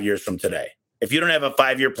than 5 years from today. If you don't have a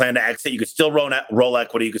 5-year plan to exit, you could still roll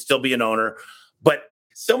equity. You could still be an owner. But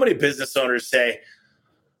so many business owners say,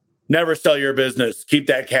 never sell your business. Keep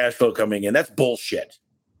that cash flow coming in. That's bullshit.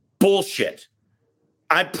 Bullshit.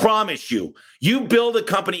 I promise you, you build a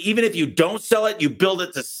company, even if you don't sell it, you build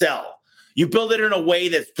it to sell. You build it in a way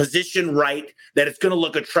that's positioned right, that it's going to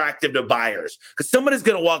look attractive to buyers. Because somebody's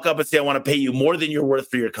going to walk up and say, I want to pay you more than you're worth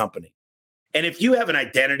for your company. And if you have an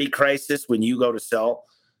identity crisis when you go to sell,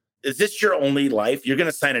 is this your only life? You're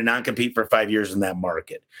going to sign a non-compete for 5 years in that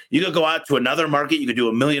market. You could go out to another market. You could do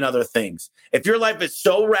a million other things. If your life is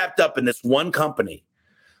so wrapped up in this one company,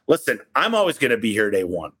 listen, I'm always going to be here day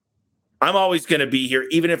one. I'm always going to be here,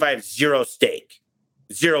 even if I have zero stake,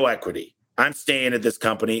 zero equity. I'm staying at this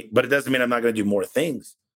company, but it doesn't mean I'm not going to do more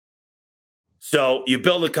things. So you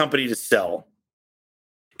build a company to sell.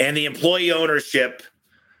 And the employee ownership,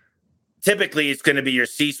 typically it's going to be your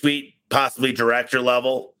C-suite, possibly director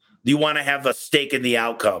level. You want to have a stake in the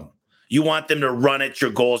outcome. You want them to run at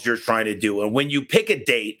your goals you're trying to do. And when you pick a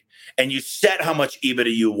date and you set how much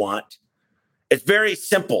EBITDA you want, it's very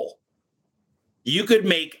simple. You could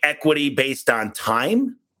make equity based on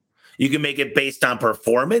time. You can make it based on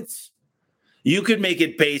performance. You could make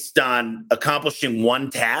it based on accomplishing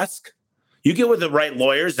one task. You get with the right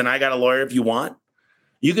lawyers, and I got a lawyer if you want.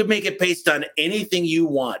 You could make it based on anything you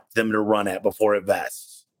want them to run at before it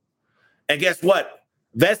vests. And guess what?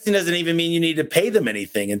 Vesting doesn't even mean you need to pay them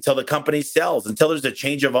anything until the company sells, until there's a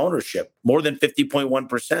change of ownership, more than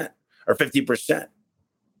 50.1% or 50%.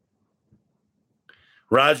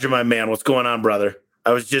 Roger, my man, what's going on, brother?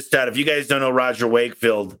 I was just out. If you guys don't know Roger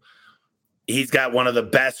Wakefield, he's got one of the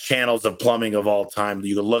best channels of plumbing of all time.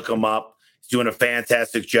 You can look him up. He's doing a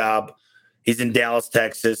fantastic job. He's in Dallas,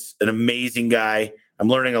 Texas, an amazing guy. I'm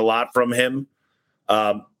learning a lot from him.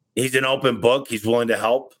 He's an open book. He's willing to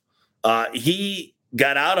help. He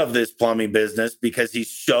got out of this plumbing business because he's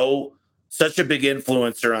such a big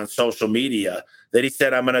influencer on social media that he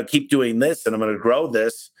said, I'm going to keep doing this and I'm going to grow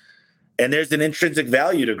this. And there's an intrinsic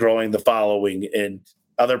value to growing the following, and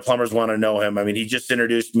other plumbers want to know him. I mean, he just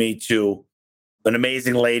introduced me to an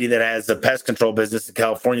amazing lady that has a pest control business in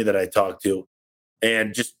California that I talked to,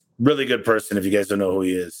 and just really good person if you guys don't know who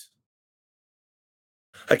he is.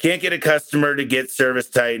 I can't get a customer to get Service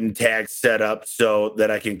Titan tags set up so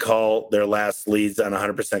that I can call their last leads on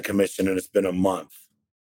 100% commission, and it's been a month.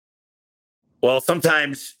 Well,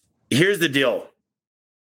 sometimes, here's the deal.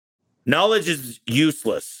 Knowledge is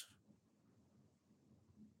useless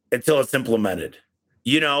until it's implemented.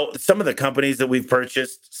 You know, some of the companies that we've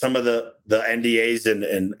purchased, some of the NDAs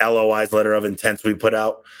and LOIs, letter of intents we put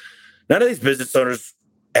out, none of these business owners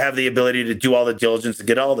have the ability to do all the diligence and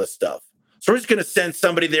get all this stuff. So we're just going to send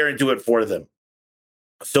somebody there and do it for them.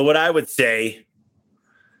 So what I would say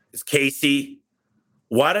is, Casey,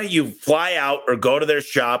 why don't you fly out or go to their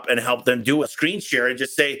shop and help them do a screen share and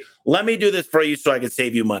just say, let me do this for you so I can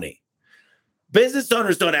save you money. Business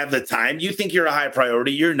owners don't have the time. You think you're a high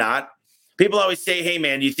priority. You're not. People always say, hey,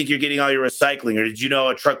 man, you think you're getting all your recycling? Or did you know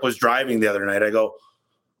a truck was driving the other night? I go,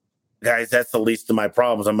 guys, that's the least of my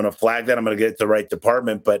problems. I'm going to flag that. I'm going to get it to the right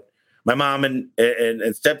department. But my mom and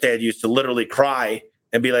stepdad used to literally cry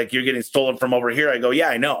and be like, you're getting stolen from over here. I go, yeah,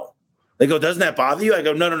 I know. They go, doesn't that bother you? I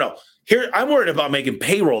go, no. Here, I'm worried about making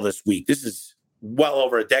payroll this week. This is well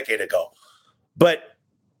over a decade ago. But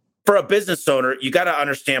for a business owner, you got to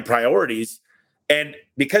understand priorities. And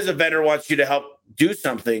because a vendor wants you to help do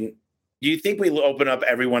something, do you think we open up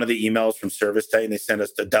every one of the emails from Service Titan? They send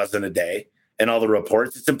us a dozen a day and all the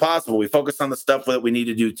reports. It's impossible. We focus on the stuff that we need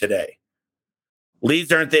to do today.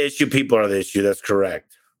 Leads aren't the issue. People are the issue. That's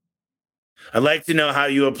correct. I'd like to know how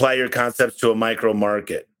you apply your concepts to a micro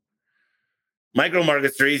market. Micro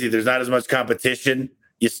markets are easy. There's not as much competition.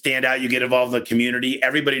 You stand out. You get involved in the community.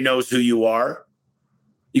 Everybody knows who you are.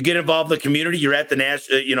 You get involved in the community. You're at the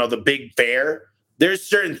national, the big fair. There's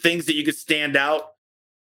certain things that you could stand out.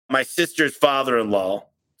 My sister's father-in-law,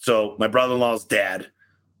 so my brother-in-law's dad,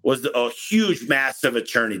 was a huge, massive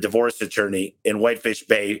attorney, divorce attorney in Whitefish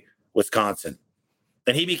Bay, Wisconsin.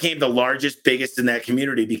 And he became the largest, biggest in that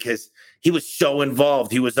community because he was so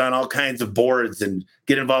involved. He was on all kinds of boards and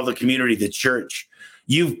get involved in the community, the church.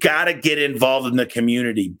 You've got to get involved in the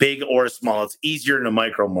community, big or small. It's easier in a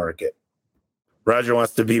micro market. Roger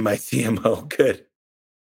wants to be my CMO. Good.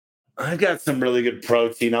 I've got some really good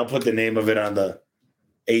protein. I'll put the name of it on the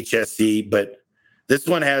HSE, but this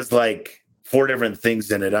one has like 4 different things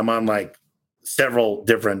in it. I'm on like several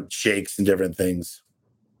different shakes and different things.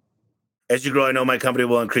 As you grow, I know my company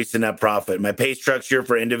will increase the net profit. My pay structure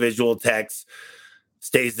for individual techs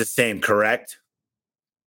stays the same, correct?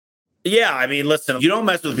 Yeah, I mean, listen, you don't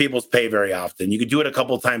mess with people's pay very often. You could do it a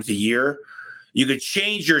couple times a year. You could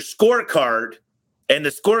change your scorecard, and the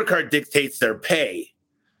scorecard dictates their pay.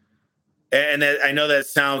 And I know that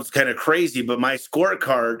sounds kind of crazy, but my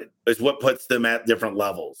scorecard is what puts them at different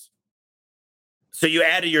levels. So you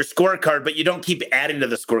add to your scorecard, but you don't keep adding to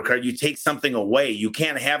the scorecard. You take something away. You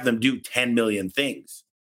can't have them do 10 million things.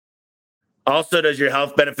 Also, does your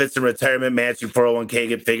health benefits and retirement matching 401k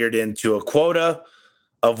get figured into a quota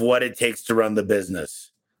of what it takes to run the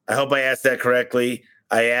business? I hope I asked that correctly.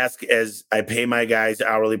 I ask as I pay my guys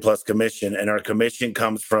hourly plus commission, and our commission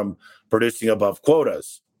comes from producing above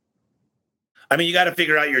quotas. I mean, you got to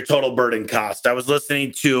figure out your total burden cost. I was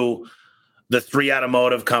listening to the 3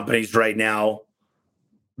 automotive companies right now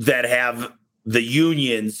that have the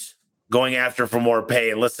unions going after for more pay.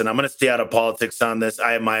 And listen, I'm going to stay out of politics on this.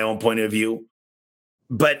 I have my own point of view.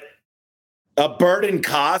 But a burden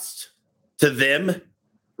cost to them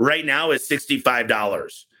right now is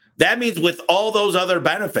 $65. That means with all those other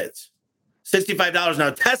benefits, $65.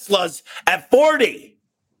 Now, Tesla's at $40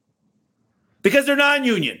 because they're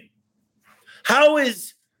non-union. How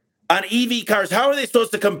is on EV cars, how are they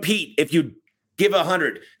supposed to compete if you give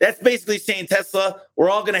 100? That's basically saying, Tesla,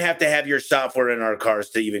 we're all going to have your software in our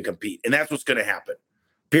cars to even compete. And that's what's going to happen,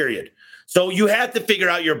 period. So you have to figure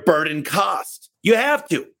out your burden cost. You have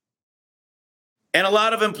to. And a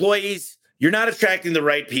lot of employees, you're not attracting the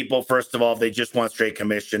right people, first of all, if they just want straight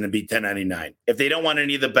commission and be 1099. If they don't want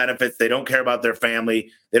any of the benefits, they don't care about their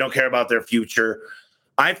family, they don't care about their future.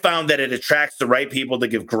 I found that it attracts the right people to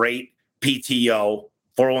give great PTO,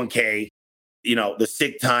 401k, the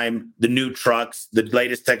sick time, the new trucks, the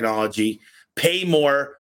latest technology, pay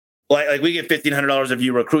more. Like we get $1,500 if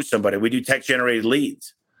you recruit somebody. We do tech-generated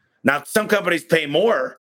leads. Now, some companies pay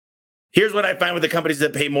more. Here's what I find with the companies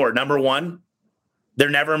that pay more. Number one, they're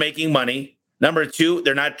never making money. Number two,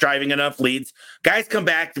 they're not driving enough leads. Guys come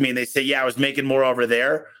back to me and they say, yeah, I was making more over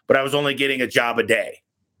there, but I was only getting a job a day.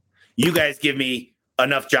 You guys give me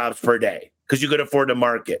enough jobs per day because you could afford to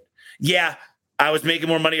market. Yeah, I was making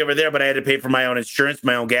more money over there, but I had to pay for my own insurance,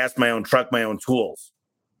 my own gas, my own truck, my own tools.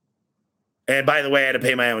 And by the way, I had to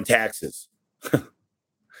pay my own taxes.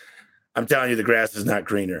 I'm telling you, the grass is not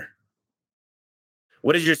greener.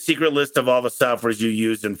 What is your secret list of all the softwares you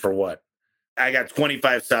use and for what? I got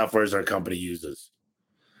 25 softwares our company uses.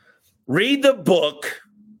 Read the book,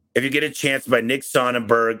 if you get a chance, by Nick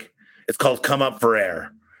Sonnenberg. It's called Come Up for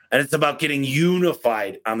Air. And it's about getting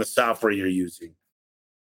unified on the software you're using.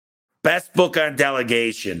 Best book on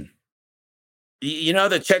delegation. You know,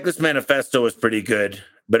 the Checklist Manifesto was pretty good,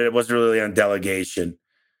 but it wasn't really on delegation.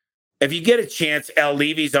 If you get a chance, Al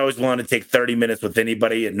Levy's always willing to take 30 minutes with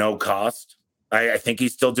anybody at no cost. I think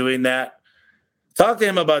he's still doing that. Talk to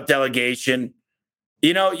him about delegation.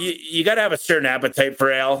 You know, you got to have a certain appetite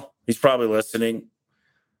for Al. He's probably listening.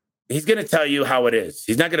 He's going to tell you how it is.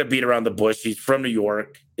 He's not going to beat around the bush. He's from New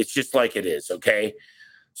York. It's just like it is, okay?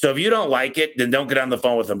 So if you don't like it, then don't get on the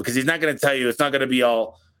phone with him because he's not going to tell you it's not going to be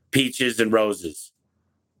all peaches and roses.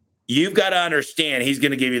 You've got to understand he's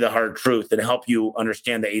going to give you the hard truth and help you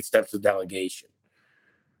understand the 8 steps of delegation.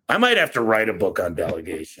 I might have to write a book on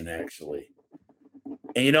delegation, actually.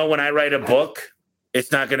 And you know, when I write a book,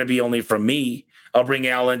 it's not going to be only from me. I'll bring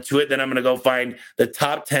Al into it. Then I'm going to go find the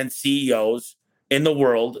top 10 CEOs in the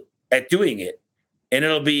world at doing it. And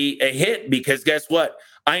it'll be a hit because guess what?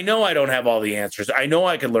 I know I don't have all the answers. I know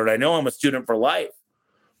I can learn. I know I'm a student for life.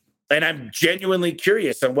 And I'm genuinely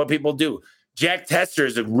curious on what people do. Jack Tester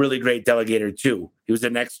is a really great delegator too. He was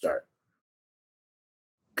at Nextstar.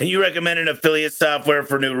 Can you recommend an affiliate software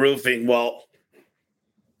for new roofing? Well,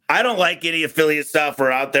 I don't like any affiliate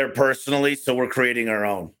software out there personally, so we're creating our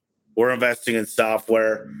own. We're investing in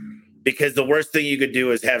software because the worst thing you could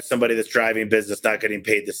do is have somebody that's driving business not getting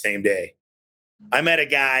paid the same day. I met a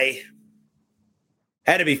guy,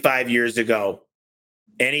 had to be 5 years ago,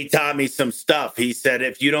 and he taught me some stuff. He said,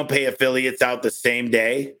 if you don't pay affiliates out the same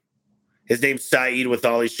day, his name's Saeed with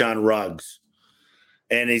Ollie Sean Rugs,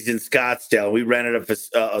 and he's in Scottsdale. We rented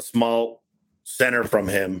a small center from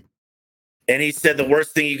him. And he said the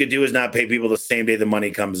worst thing you could do is not pay people the same day the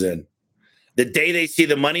money comes in. The day they see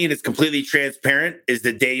the money and it's completely transparent is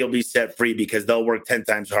the day you'll be set free because they'll work 10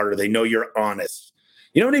 times harder. They know you're honest.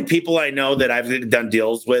 You know how many people I know that I've done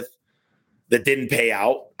deals with that didn't pay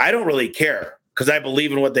out? I don't really care because I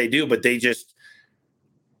believe in what they do, but they just,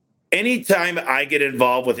 anytime I get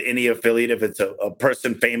involved with any affiliate, if it's a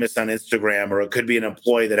person famous on Instagram or it could be an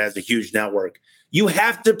employee that has a huge network, you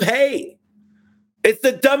have to pay. It's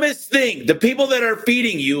the dumbest thing. The people that are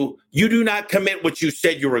feeding you, you do not commit what you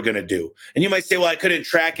said you were going to do. And you might say, well, I couldn't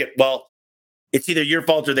track it. Well, it's either your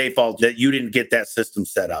fault or their fault that you didn't get that system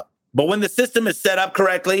set up. But when the system is set up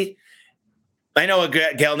correctly, I know a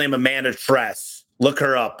gal named Amanda Tress. Look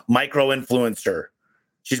her up. Micro-influencer.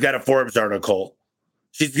 She's got a Forbes article.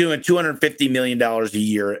 She's doing $250 million a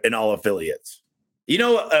year in all affiliates. You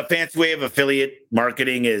know, a fancy way of affiliate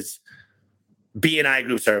marketing is B&I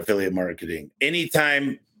groups are affiliate marketing.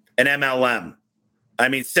 Anytime an MLM,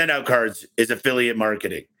 send out cards is affiliate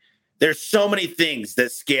marketing. There's so many things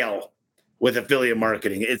that scale with affiliate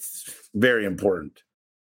marketing. It's very important.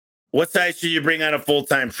 What size should you bring on a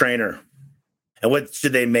full-time trainer? And what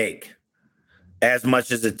should they make? As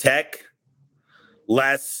much as a tech?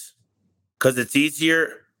 Less because it's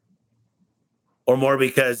easier? Or more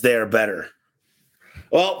because they are better?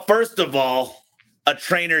 Well, first of all, a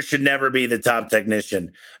trainer should never be the top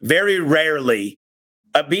technician. Very rarely,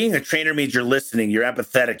 being a trainer means you're listening, you're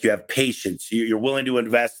empathetic, you have patience, you're willing to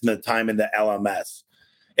invest in the time in the LMS.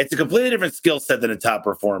 It's a completely different skill set than a top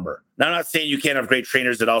performer. Now, I'm not saying you can't have great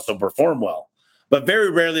trainers that also perform well, but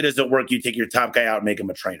very rarely does it work. You take your top guy out and make him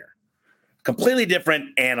a trainer. Completely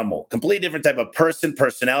different animal, completely different type of person,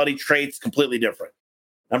 personality traits, completely different.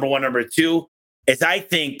 Number one. Number two is I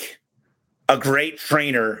think a great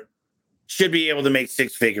trainer should be able to make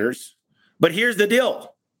 6 figures. But here's the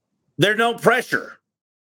deal. There's no pressure.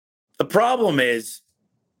 The problem is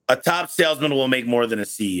a top salesman will make more than a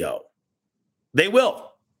CEO. They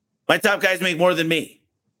will. My top guys make more than me.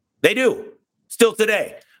 They do. Still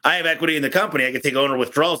today. I have equity in the company. I can take owner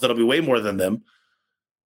withdrawals that'll be way more than them.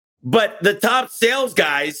 But the top sales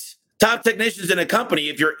guys, top technicians in a company,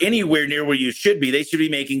 if you're anywhere near where you should be, they should be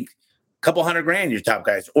making a couple $100,000, your top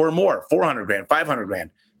guys, or more, $400,000, $500,000.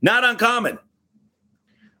 Not uncommon.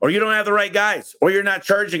 Or you don't have the right guys, or you're not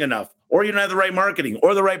charging enough, or you don't have the right marketing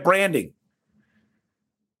or the right branding.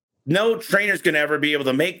 No trainer's going to ever be able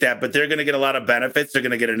to make that, but they're going to get a lot of benefits. They're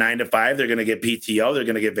going to get a 9 to 5. They're going to get PTO. They're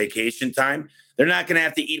going to get vacation time. They're not going to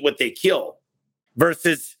have to eat what they kill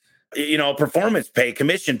versus, performance pay,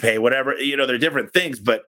 commission pay, whatever. They're different things.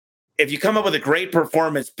 But if you come up with a great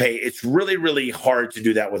performance pay, it's really, really hard to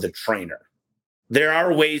do that with a trainer. There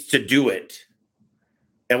are ways to do it.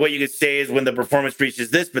 And what you could say is when the performance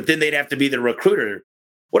reaches this, but then they'd have to be the recruiter.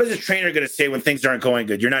 What is a trainer going to say when things aren't going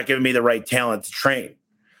good? You're not giving me the right talent to train.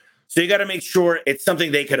 So you got to make sure it's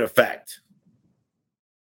something they could affect.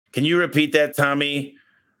 Can you repeat that, Tommy?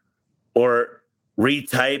 Or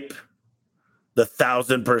retype the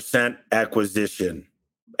 1,000% acquisition?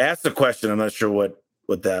 Ask the question. I'm not sure what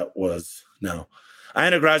that was. No. I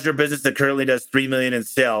own a garage door business that currently does $3 million in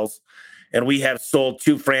sales, and we have sold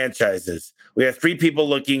 2 franchises. We have 3 people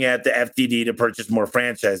looking at the FDD to purchase more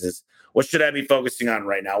franchises. What should I be focusing on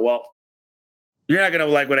right now? Well, you're not going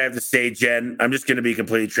to like what I have to say, Jen. I'm just going to be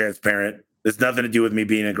completely transparent. There's nothing to do with me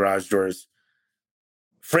being in garage doors.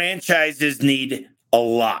 Franchises need a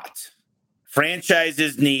lot.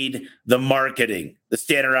 Franchises need the marketing, the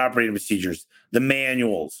standard operating procedures, the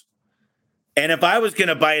manuals. And if I was going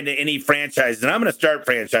to buy into any franchise, and I'm going to start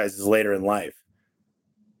franchises later in life,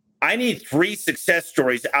 I need 3 success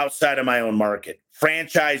stories outside of my own market,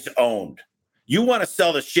 franchise owned. You want to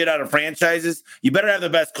sell the shit out of franchises, you better have the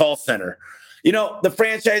best call center. The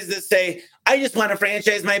franchises that say, I just want to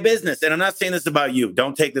franchise my business. And I'm not saying this about you.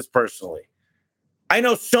 Don't take this personally. I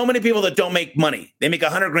know so many people that don't make money. They make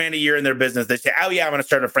 $100,000 a year in their business. They say, oh yeah, I'm going to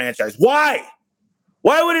start a franchise. Why?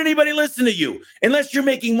 Why would anybody listen to you? Unless you're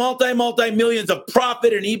making multi-millions of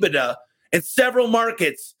profit and EBITDA in several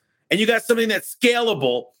markets, and you got something that's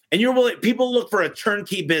scalable, and people look for a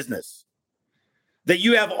turnkey business. That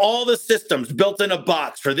you have all the systems built in a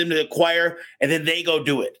box for them to acquire, and then they go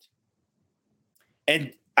do it.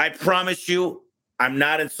 And I promise you, I'm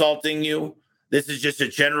not insulting you. This is just a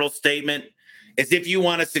general statement. As if you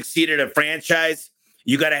want to succeed at a franchise,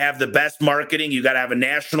 you got to have the best marketing. You got to have a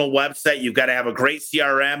national website. You got to have a great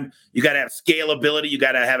CRM. You got to have scalability. You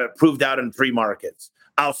got to have it proved out in 3 markets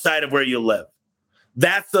outside of where you live.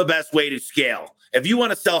 That's the best way to scale. If you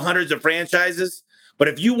want to sell hundreds of franchises, but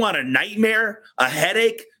if you want a nightmare, a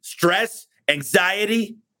headache, stress,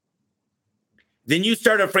 anxiety, then you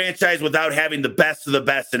start a franchise without having the best of the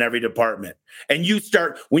best in every department. And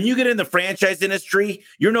when you get in the franchise industry,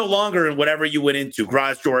 you're no longer in whatever you went into,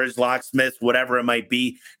 garage doors, locksmiths, whatever it might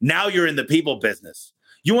be. Now you're in the people business.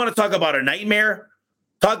 You want to talk about a nightmare?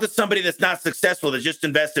 Talk to somebody that's not successful that just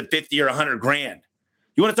invested 50 or 100 grand.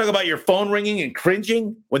 You want to talk about your phone ringing and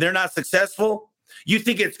cringing when they're not successful? You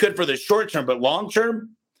think it's good for the short term, but long term?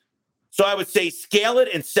 So I would say scale it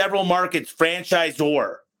in several markets,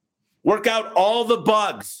 franchisor. Work out all the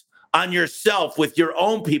bugs on yourself with your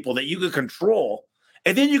own people that you can control,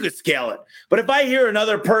 and then you can scale it. But if I hear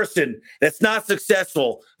another person that's not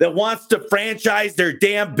successful that wants to franchise their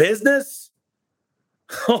damn business,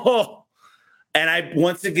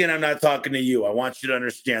 once again, I'm not talking to you. I want you to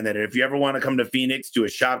understand that if you ever want to come to Phoenix, do a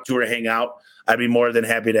shop tour, hang out, I'd be more than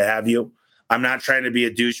happy to have you. I'm not trying to be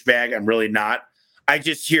a douchebag. I'm really not. I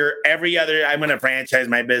just hear I'm going to franchise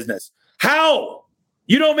my business. How?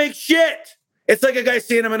 You don't make shit. It's like a guy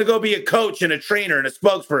saying, I'm going to go be a coach and a trainer and a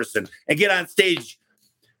spokesperson and get on stage.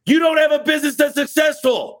 You don't have a business that's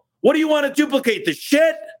successful. What do you want to duplicate? The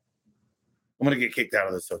shit? I'm going to get kicked out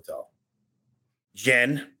of this hotel.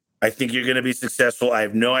 Jen, I think you're going to be successful. I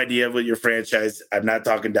have no idea what your franchise. I'm not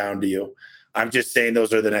talking down to you. I'm just saying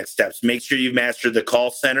those are the next steps. Make sure you've mastered the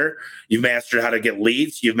call center. You've mastered how to get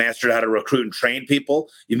leads. You've mastered how to recruit and train people.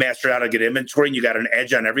 You've mastered how to get inventory. And you got an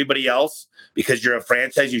edge on everybody else because you're a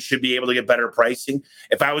franchise. You should be able to get better pricing.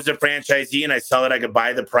 If I was a franchisee and I saw that I could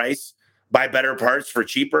buy better parts for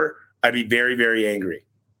cheaper, I'd be very, very angry.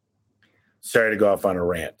 Sorry to go off on a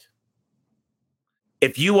rant.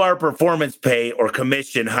 If you are performance pay or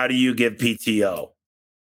commission, how do you give PTO?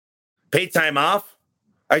 Pay time off?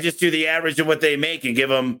 I just do the average of what they make and give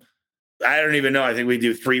them, I don't even know. I think we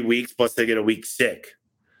do 3 weeks plus they get a week sick.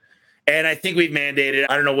 And I think we've mandated,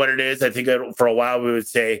 I don't know what it is. I think for a while we would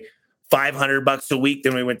say $500 a week.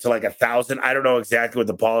 Then we went to like $1,000. I don't know exactly what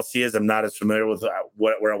the policy is. I'm not as familiar with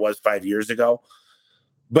where it was 5 years ago.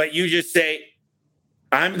 But you just say,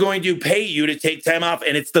 I'm going to pay you to take time off.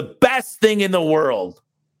 And it's the best thing in the world.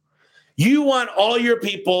 You want all your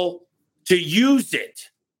people to use it.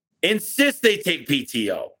 Insist they take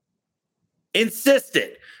PTO. Insist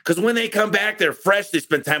it. Because when they come back, they're fresh. They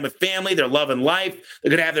spend time with family. They're loving life.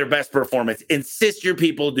 They're going to have their best performance. Insist your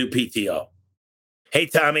people do PTO. Hey,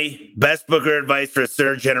 Tommy, best booker advice for a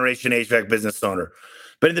third-generation HVAC business owner.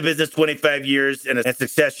 Been in the business 25 years, and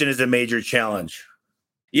succession is a major challenge.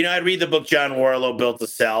 I'd read the book John Warlow, Built to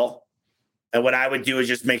Sell. And what I would do is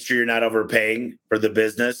just make sure you're not overpaying for the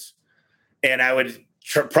business. And I would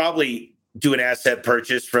probably do an asset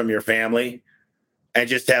purchase from your family and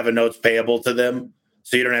just have a notes payable to them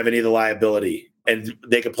so you don't have any of the liability. And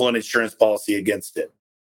they could pull an insurance policy against it.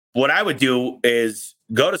 What I would do is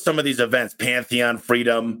go to some of these events, Pantheon,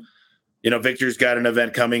 Freedom. Victor's got an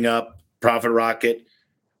event coming up, Profit Rocket.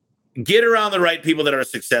 Get around the right people that are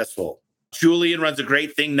successful. Julian runs a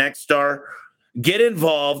great thing, Nextstar. Get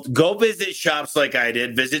involved. Go visit shops like I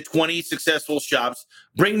did. Visit 20 successful shops.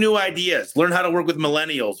 Bring new ideas. Learn how to work with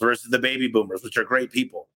millennials versus the baby boomers, which are great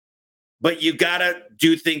people. But you got to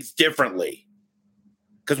do things differently.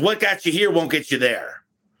 Because what got you here won't get you there.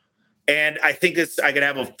 And I think I could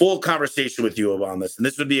have a full conversation with you on this. And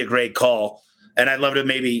this would be a great call. And I'd love to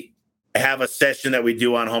maybe have a session that we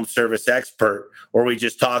do on Home Service Expert, or we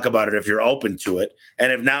just talk about it if you're open to it.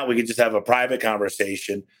 And if not, we could just have a private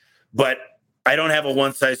conversation. But I don't have a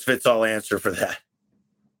one-size-fits-all answer for that.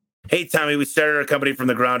 Hey, Tommy, we started our company from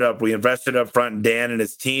the ground up. We invested up front in Dan and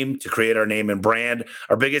his team to create our name and brand.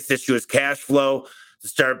 Our biggest issue is cash flow to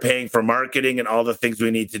start paying for marketing and all the things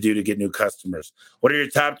we need to do to get new customers. What are your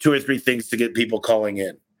top 2 or 3 things to get people calling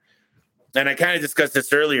in? And I kind of discussed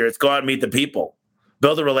this earlier. It's go out and meet the people.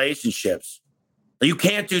 Build the relationships. You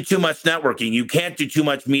can't do too much networking. You can't do too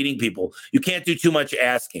much meeting people. You can't do too much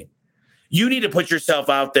asking. You need to put yourself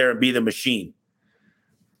out there and be the machine.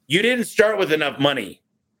 You didn't start with enough money.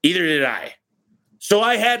 Either did I. So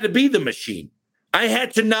I had to be the machine. I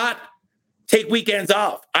had to not take weekends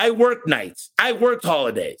off. I worked nights. I worked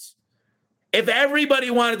holidays. If everybody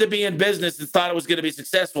wanted to be in business and thought it was going to be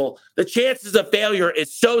successful, the chances of failure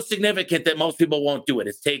is so significant that most people won't do it.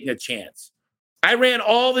 It's taking a chance. I ran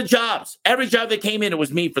all the jobs. Every job that came in, it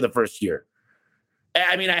was me for the first year.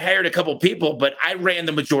 I mean, I hired a couple people, but I ran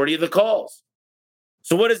the majority of the calls.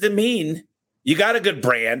 So what does it mean? You got a good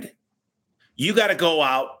brand. You got to go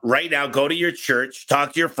out right now, go to your church,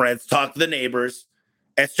 talk to your friends, talk to the neighbors,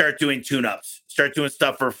 and start doing tune-ups. Start doing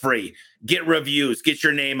stuff for free. Get reviews. Get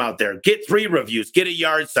your name out there. Get 3 reviews. Get a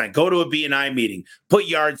yard sign. Go to a B&I meeting. Put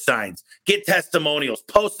yard signs. Get testimonials.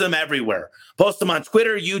 Post them everywhere. Post them on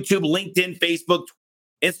Twitter, YouTube, LinkedIn, Facebook,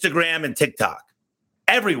 Instagram, and TikTok.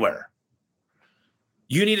 Everywhere.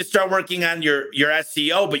 You need to start working on your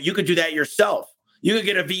SEO, but you could do that yourself. You could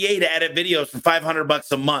get a VA to edit videos for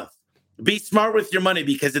 $500 a month. Be smart with your money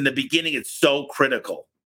because in the beginning, it's so critical.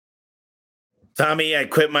 Tommy, I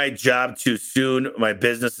quit my job too soon. My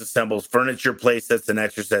business assembles furniture, play sets, and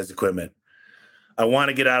exercise equipment. I want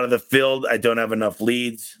to get out of the field. I don't have enough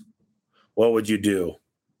leads. What would you do?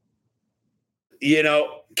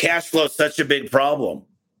 Cash flow is such a big problem.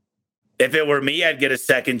 If it were me, I'd get a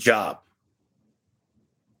second job.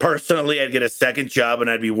 Personally, I'd get a second job and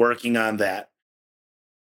I'd be working on that.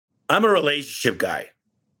 I'm a relationship guy.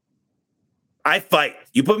 I fight.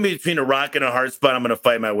 You put me between a rock and a hard spot, I'm going to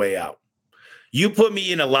fight my way out. You put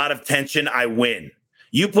me in a lot of tension, I win.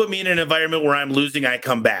 You put me in an environment where I'm losing, I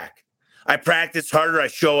come back. I practice harder, I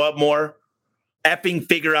show up more. Effing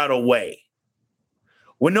figure out a way.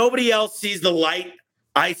 When nobody else sees the light,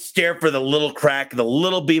 I stare for the little crack, the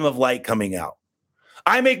little beam of light coming out.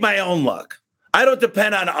 I make my own luck. I don't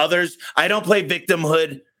depend on others. I don't play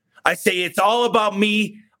victimhood. I say it's all about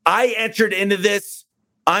me. I entered into this.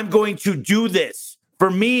 I'm going to do this for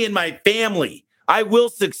me and my family. I will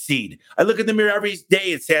succeed. I look in the mirror every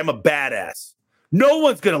day and say, I'm a badass. No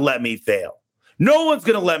one's going to let me fail. No one's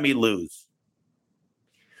going to let me lose.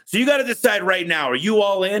 So you got to decide right now, are you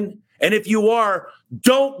all in? And if you are,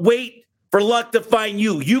 don't wait for luck to find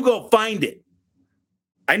you. You go find it.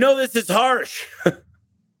 I know this is harsh,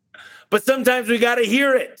 but sometimes we got to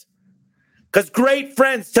hear it. Because great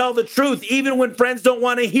friends tell the truth, even when friends don't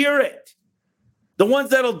want to hear it. The ones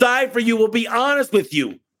that'll die for you will be honest with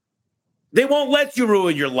you. They won't let you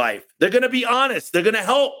ruin your life. They're going to be honest. They're going to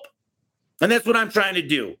help. And that's what I'm trying to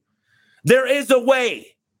do. There is a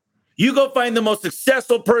way. You go find the most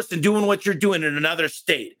successful person doing what you're doing in another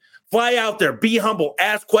state. Fly out there, be humble,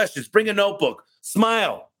 ask questions, bring a notebook,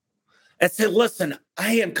 smile, and say, listen,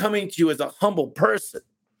 I am coming to you as a humble person.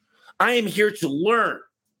 I am here to learn.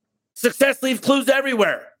 Success leaves clues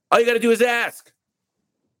everywhere. All you got to do is ask.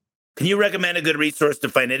 Can you recommend a good resource to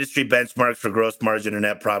find industry benchmarks for gross margin and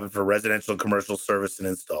net profit for residential, commercial, service, and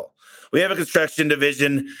install? We have a construction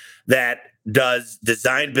division that does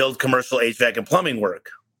design, build, commercial HVAC and plumbing work.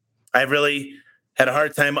 I've really had a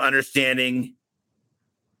hard time understanding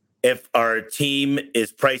if our team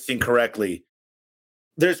is pricing correctly.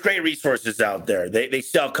 There's great resources out there. They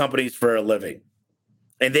sell companies for a living.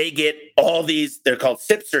 And they get all these, they're called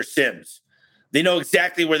SIPs or SIMs. They know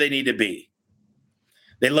exactly where they need to be.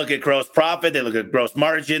 They look at gross profit, they look at gross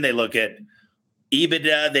margin, they look at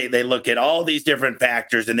EBITDA, they look at all these different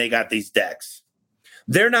factors, and they got these decks.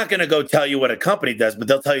 They're not going to go tell you what a company does, but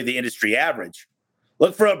they'll tell you the industry average.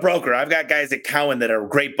 Look for a broker. I've got guys at Cowen that are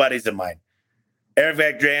great buddies of mine. Eric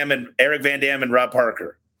Van Dam and Rob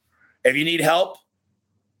Parker. If you need help,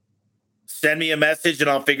 send me a message and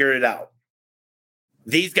I'll figure it out.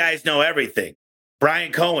 These guys know everything.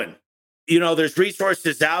 Brian Cohen. There's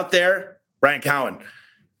resources out there. Brian Cowen.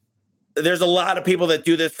 There's a lot of people that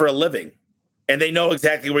do this for a living, and they know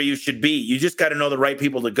exactly where you should be. You just got to know the right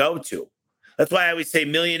people to go to. That's why I always say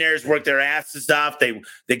millionaires work their asses off. They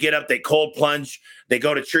get up, they cold plunge, they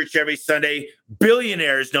go to church every Sunday.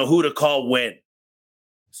 Billionaires know who to call when.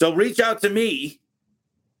 So reach out to me,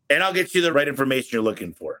 and I'll get you the right information you're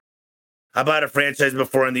looking for. I bought a franchise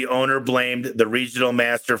before, and the owner blamed the regional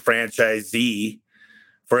master franchisee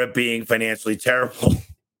for it being financially terrible.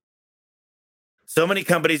 So many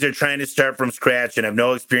companies are trying to start from scratch and have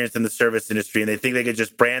no experience in the service industry, and they think they could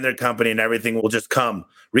just brand their company and everything will just come.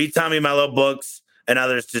 Read Tommy Mello books and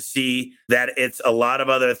others to see that it's a lot of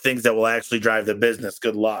other things that will actually drive the business.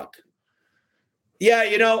 Good luck.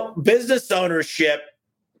 Yeah, business ownership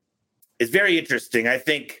is very interesting. I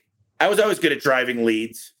think I was always good at driving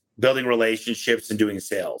leads, building relationships, and doing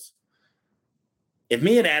sales. If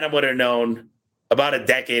me and Adam would have known about a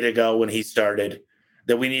decade ago when he started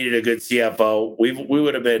that we needed a good CFO, we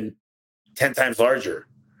would have been 10 times larger.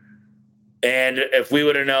 And if we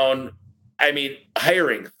would have known,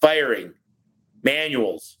 hiring, firing,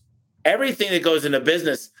 manuals, everything that goes into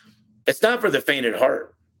business, it's not for the faint at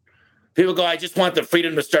heart. People go, I just want the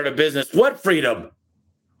freedom to start a business. What freedom?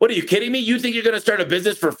 What, are you kidding me? You think you're going to start a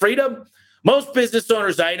business for freedom? Most business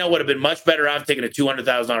owners I know would have been much better off taking a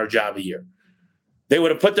 $200,000 job a year. They would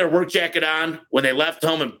have put their work jacket on when they left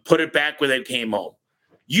home and put it back when they came home.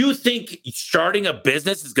 You think starting a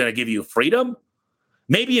business is going to give you freedom?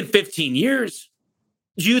 Maybe in 15 years.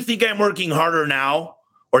 Do you think I'm working harder now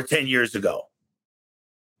or 10 years ago?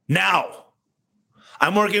 Now.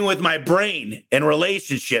 I'm working with my brain and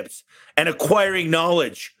relationships and acquiring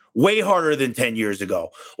knowledge way harder than 10 years ago.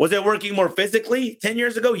 Was I working more physically 10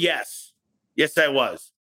 years ago? Yes. Yes, I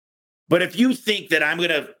was. But if you think that I'm going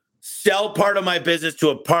to sell part of my business to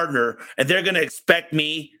a partner and they're going to expect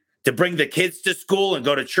me to bring the kids to school and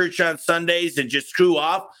go to church on Sundays and just screw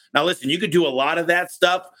off. Now, listen, you could do a lot of that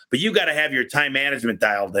stuff, but you got to have your time management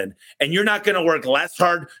dialed in. And you're not going to work less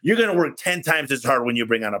hard. You're going to work 10 times as hard when you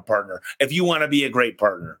bring on a partner if you want to be a great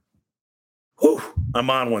partner. Whew,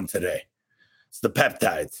 I'm on one today. It's the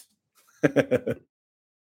peptides.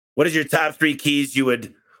 What is your top 3 keys you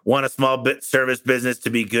would want a small service business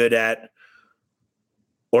to be good at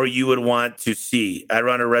or you would want to see? I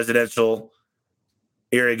run a residential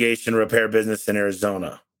irrigation repair business in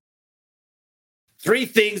Arizona. 3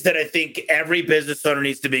 things that I think every business owner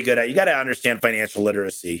needs to be good at. You got to understand financial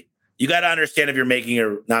literacy. You got to understand if you're making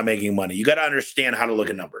or not making money. You got to understand how to look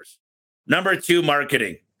at numbers. Number 2,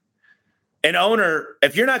 marketing. An owner,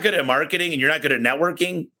 if you're not good at marketing and you're not good at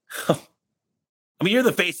networking, you're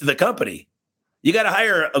the face of the company. You got to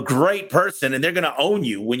hire a great person and they're going to own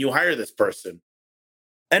you when you hire this person.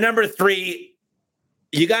 And number 3,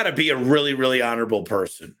 you got to be a really, really honorable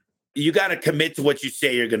person. You got to commit to what you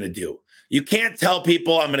say you're going to do. You can't tell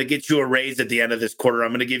people, I'm going to get you a raise at the end of this quarter.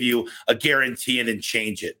 I'm going to give you a guarantee and then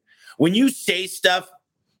change it. When you say stuff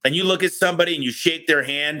and you look at somebody and you shake their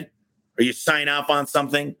hand or you sign off on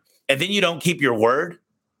something and then you don't keep your word,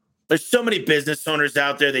 there's so many business owners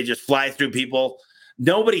out there. They just fly through people.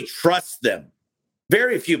 Nobody trusts them.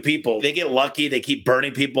 Very few people. They get lucky. They keep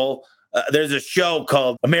burning people. There's a show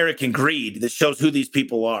called American Greed that shows who these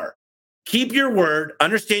people are. Keep your word,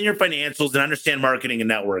 understand your financials, and understand marketing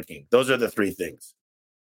and networking. Those are the 3 things.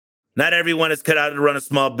 Not everyone is cut out to run a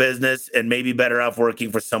small business and may be better off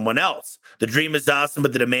working for someone else. The dream is awesome,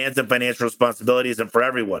 but the demands and financial responsibility isn't for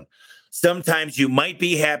everyone. Sometimes you might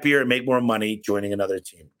be happier and make more money joining another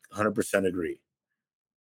team. 100% agree.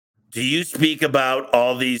 Do you speak about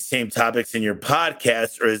all these same topics in your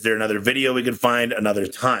podcast, or is there another video we can find another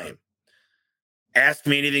time? Ask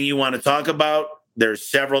me anything you want to talk about. There's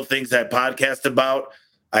several things I podcast about.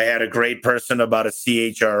 I had a great person about a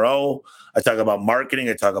CHRO. I talk about marketing.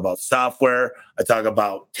 I talk about software. I talk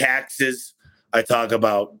about taxes. I talk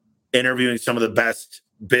about interviewing some of the best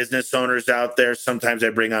business owners out there. Sometimes I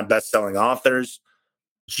bring on best-selling authors.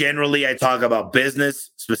 Generally, I talk about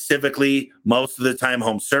business, specifically, most of the time,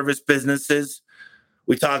 home service businesses.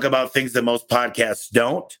 We talk about things that most podcasts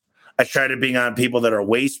don't. I try to bring on people that are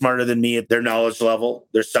way smarter than me at their knowledge level,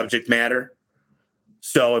 their subject matter.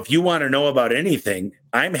 So if you want to know about anything,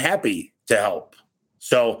 I'm happy to help.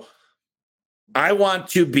 So I want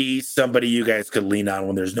to be somebody you guys could lean on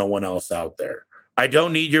when there's no one else out there. I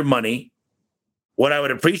don't need your money. What I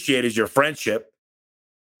would appreciate is your friendship.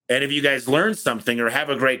 And if you guys learn something or have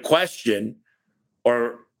a great question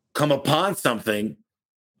or come upon something,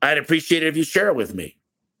 I'd appreciate it if you share it with me,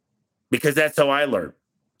 because that's how I learn.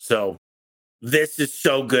 So this is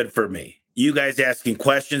so good for me. You guys asking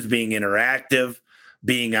questions, being interactive,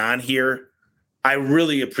 being on here. I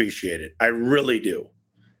really appreciate it. I really do.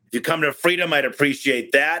 If you come to Freedom, I'd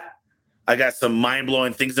appreciate that. I got some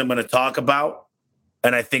mind-blowing things I'm going to talk about,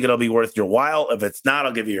 and I think it'll be worth your while. If it's not,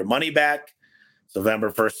 I'll give you your money back. It's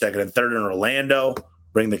November 1st, 2nd, and 3rd in Orlando.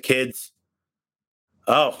 Bring the kids.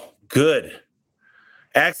 Oh, good.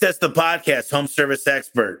 Access the podcast, Home Service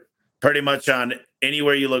Expert, pretty much on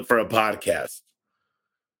anywhere you look for a podcast.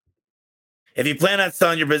 If you plan on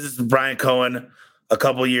selling your business with Brian Cohen, a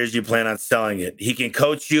couple of years you plan on selling it, he can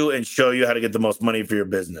coach you and show you how to get the most money for your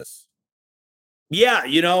business. Yeah,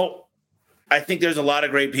 I think there's a lot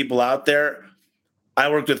of great people out there. I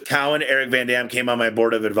worked with Cohen. Eric Van Dam came on my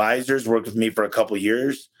board of advisors, worked with me for a couple of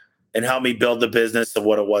years, and helped me build the business of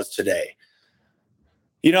what it was today.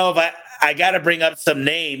 If I got to bring up some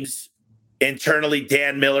names internally: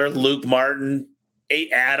 Dan Miller, Luke Martin,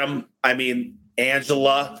 Adam,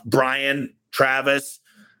 Angela, Brian, Travis,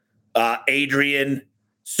 Adrian,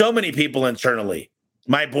 so many people internally.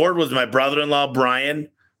 My board was my brother-in-law, Brian,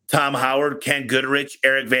 Tom Howard, Ken Goodrich,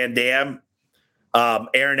 Eric Van Dam,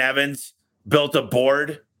 Aaron Evans. Built a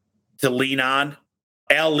board to lean on.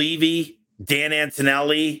 Al Levy, Dan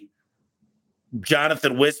Antonelli,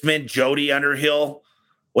 Jonathan Wisman, Jody Underhill.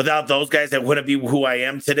 Without those guys, I wouldn't be who I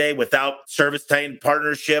am today. Without Service Titan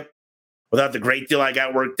partnership, without the great deal I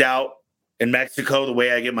got worked out in Mexico, the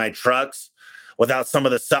way I get my trucks, without some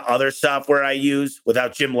of the other software I use,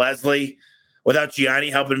 without Jim Leslie, without Gianni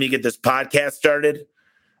helping me get this podcast started.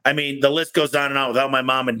 The list goes on and on. Without my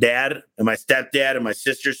mom and dad and my stepdad and my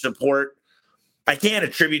sister's support, I can't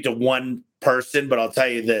attribute to one person, but I'll tell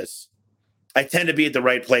you this. I tend to be at the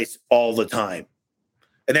right place all the time.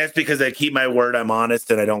 And that's because I keep my word, I'm honest,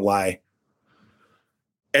 and I don't lie.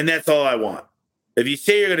 And that's all I want. If you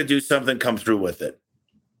say you're going to do something, come through with it.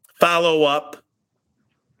 Follow up.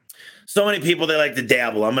 So many people, they like to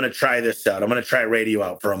dabble. I'm going to try this out. I'm going to try radio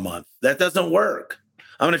out for a month. That doesn't work.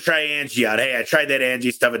 I'm going to try Angie out. Hey, I tried that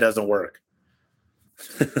Angie stuff. It doesn't work.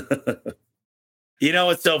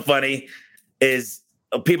 What's so funny is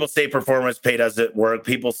people say performance pay doesn't work.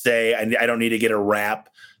 People say I don't need to get a rap.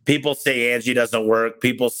 People say Angie doesn't work.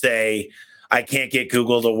 People say I can't get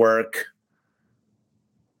Google to work.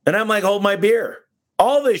 And I'm like, hold my beer.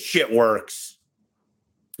 All this shit works.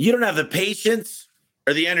 You don't have the patience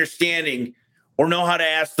or the understanding or know how to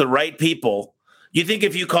ask the right people. You think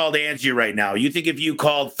if you called Angie right now, you think if you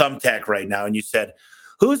called Thumbtack right now and you said,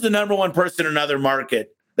 who's the number one person in another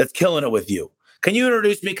market that's killing it with you? Can you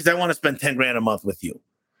introduce me? Because I want to spend 10 grand a month with you.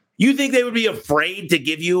 You think they would be afraid to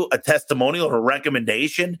give you a testimonial or a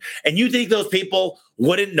recommendation? And you think those people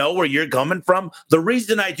wouldn't know where you're coming from? The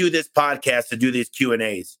reason I do this podcast and do these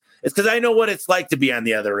Q&As is because I know what it's like to be on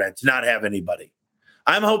the other end, to not have anybody.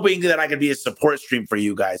 I'm hoping that I can be a support stream for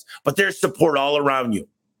you guys, but there's support all around you.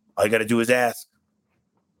 All you got to do is ask.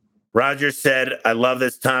 Roger said, I love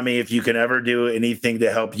this, Tommy. If you can ever do anything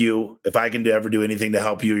to help you, if I can ever do anything to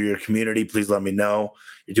help you or your community, please let me know.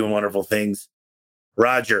 You're doing wonderful things.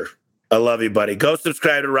 Roger, I love you, buddy. Go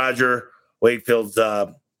subscribe to Roger Wakefield's,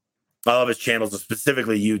 all of his channels,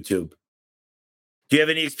 specifically YouTube. Do you have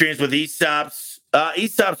any experience with ESOPs?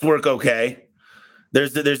 ESOPs work okay.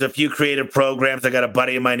 There's a few creative programs. I got a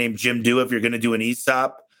buddy of mine named Jim Dew. If you're going to do an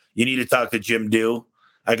ESOP, you need to talk to Jim Dew.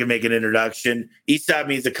 I can make an introduction. ESOP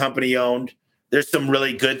means a company owned. There's some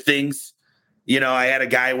really good things. I had a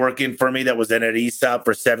guy working for me that was in an ESOP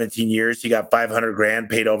for 17 years. He got 500 grand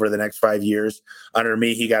paid over the next 5 years. Under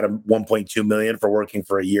me, he got a 1.2 million for working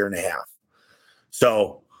for a year and a half.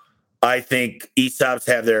 So I think ESOPs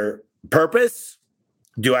have their purpose.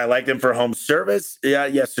 Do I like them for home service? Yeah,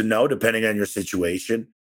 yes and no, depending on your situation.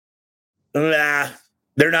 They're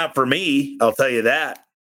not for me. I'll tell you that.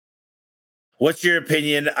 What's your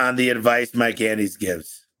opinion on the advice Mike Andes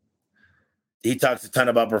gives? He talks a ton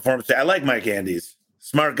about performance. I like Mike Andes.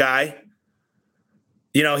 Smart guy.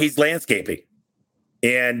 He's landscaping.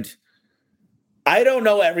 And I don't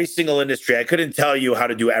know every single industry. I couldn't tell you how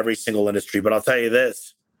to do every single industry, but I'll tell you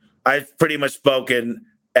this. I've pretty much spoken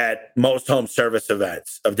at most home service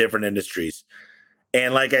events of different industries.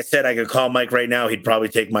 And like I said, I could call Mike right now. He'd probably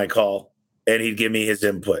take my call and he'd give me his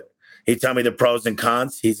input. He'd tell me the pros and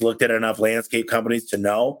cons. He's looked at enough landscape companies to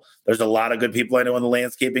know there's a lot of good people I know in the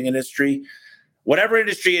landscaping industry. Whatever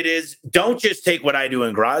industry it is, don't just take what I do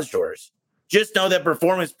in garage doors. Just know that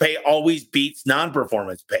performance pay always beats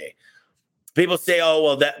non-performance pay. People say, oh,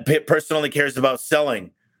 well, that person only cares about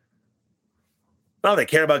selling. No, they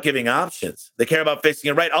care about giving options. They care about fixing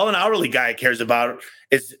it right. All an hourly guy cares about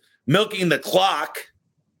is milking the clock,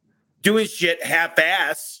 doing shit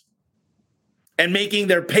half-ass, and making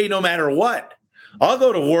their pay no matter what. I'll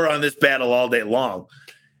go to war on this battle all day long.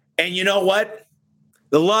 And you know what?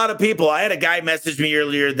 A lot of people, I had a guy message me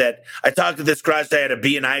earlier that I talked to this garage guy at a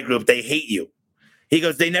B&I group. They hate you. He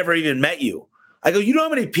goes, they never even met you. I go, you know how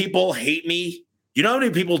many people hate me? You know how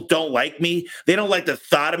many people don't like me? They don't like the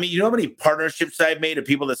thought of me. You know how many partnerships I've made of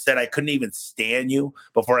people that said I couldn't even stand you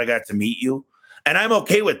before I got to meet you? And I'm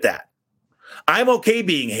okay with that. I'm okay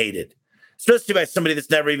being hated, especially by somebody that's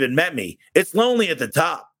never even met me. It's lonely at the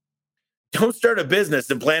top. Don't start a business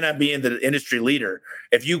and plan on being the industry leader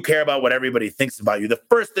if you care about what everybody thinks about you. The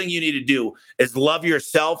first thing you need to do is love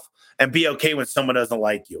yourself and be okay when someone doesn't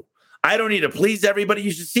like you. I don't need to please everybody.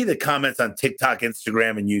 You should see the comments on TikTok,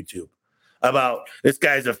 Instagram, and YouTube about this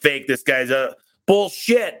guy's a fake, this guy's a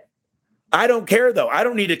bullshit. I don't care, though. I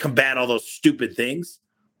don't need to combat all those stupid things.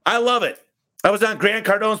 I love it. I was on Grant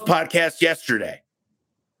Cardone's podcast yesterday.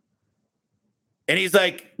 And he's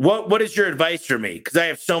like, what is your advice for me? Because I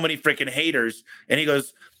have so many freaking haters. And he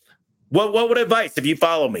goes, what would advice if you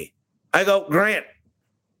follow me? I go, Grant,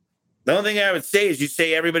 the only thing I would say is you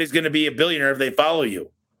say everybody's going to be a billionaire if they follow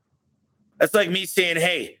you. That's like me saying,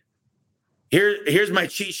 hey, here's my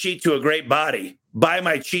cheat sheet to a great body. Buy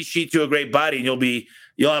my cheat sheet to a great body and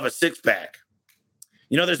you'll have a six-pack.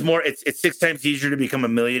 You know, there's more. It's 6 times easier to become a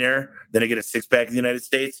millionaire than to get a six-pack in the United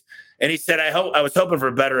States. And he said, I was hoping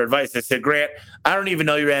for better advice. I said, Grant, I don't even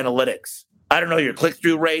know your analytics. I don't know your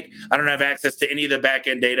click-through rate. I don't have access to any of the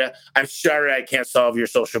back-end data. I'm sorry I can't solve your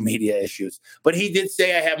social media issues. But he did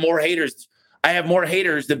say I have more haters. I have more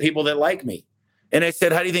haters than people that like me. And I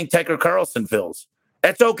said, how do you think Tucker Carlson feels?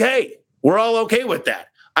 That's okay. We're all okay with that.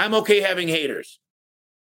 I'm okay having haters.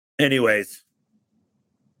 Anyways,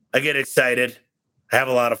 I get excited. Have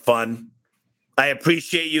a lot of fun. I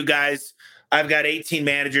appreciate you guys. I've got 18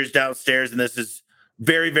 managers downstairs, and this is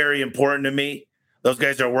very, very important to me. Those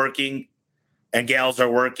guys are working, and gals are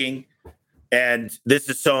working. And this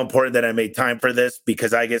is so important that I made time for this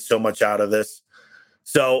because I get so much out of this.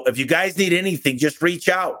 So if you guys need anything, just reach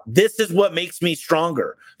out. This is what makes me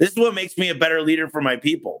stronger. This is what makes me a better leader for my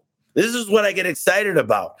people. This is what I get excited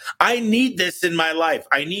about. I need this in my life.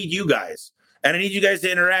 I need you guys. And I need you guys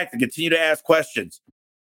to interact and continue to ask questions.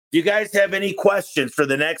 If you guys have any questions for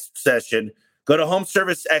the next session, go to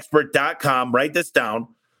homeserviceexpert.com. Write this down.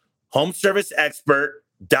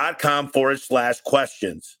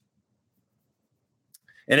 homeserviceexpert.com/questions.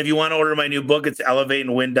 And if you want to order my new book, it's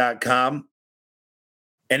elevateandwin.com.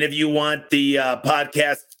 And if you want the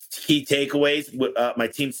podcast key takeaways, my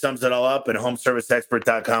team sums it all up at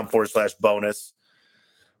homeserviceexpert.com/bonus.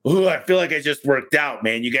 Ooh, I feel like I just worked out,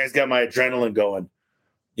 man. You guys got my adrenaline going.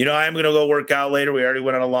 You know, I'm going to go work out later. We already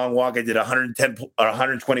went on a long walk. I did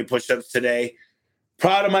 120 push-ups today.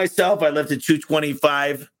 Proud of myself. I lifted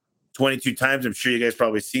 225 22 times. I'm sure you guys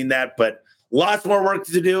probably seen that, but lots more work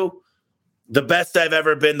to do. The best I've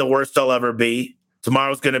ever been, the worst I'll ever be.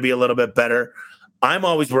 Tomorrow's going to be a little bit better. I'm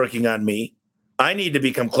always working on me. I need to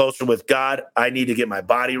become closer with God. I need to get my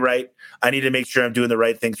body right. I need to make sure I'm doing the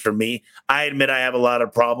right things for me. I admit I have a lot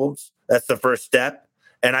of problems. That's the first step.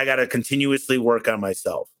 And I got to continuously work on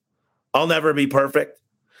myself. I'll never be perfect.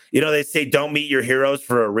 You know, they say don't meet your heroes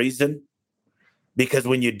for a reason, because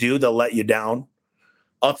when you do, they'll let you down.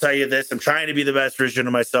 I'll tell you this. I'm trying to be the best version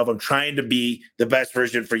of myself. I'm trying to be the best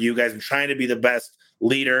version for you guys. I'm trying to be the best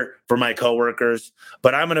leader for my coworkers,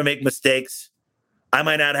 but I'm going to make mistakes. I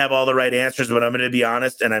might not have all the right answers, but I'm going to be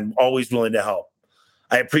honest, and I'm always willing to help.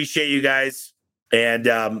 I appreciate you guys. And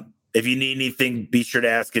if you need anything, be sure to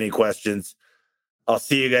ask any questions. I'll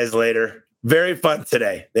see you guys later. Very fun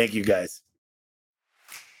today. Thank you, guys.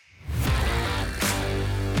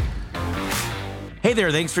 Hey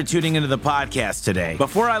there, thanks for tuning into the podcast today.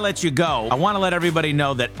 Before I let you go, I want to let everybody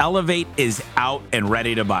know that Elevate is out and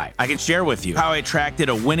ready to buy. I can share with you how I attracted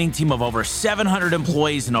a winning team of over 700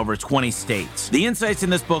 employees in over 20 states. The insights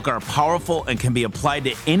in this book are powerful and can be applied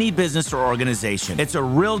to any business or organization. It's a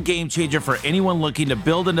real game changer for anyone looking to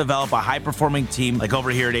build and develop a high-performing team like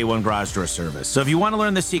over here at A1 Garage Door Service. So if you want to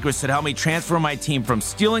learn the secrets that help me transfer my team from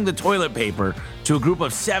stealing the toilet paper to a group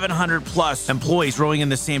of 700 plus employees rowing in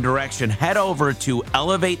the same direction, head over to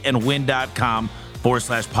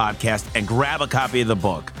elevateandwin.com/podcast and grab a copy of the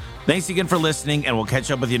book. Thanks again for listening, and we'll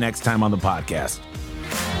catch up with you next time on the podcast.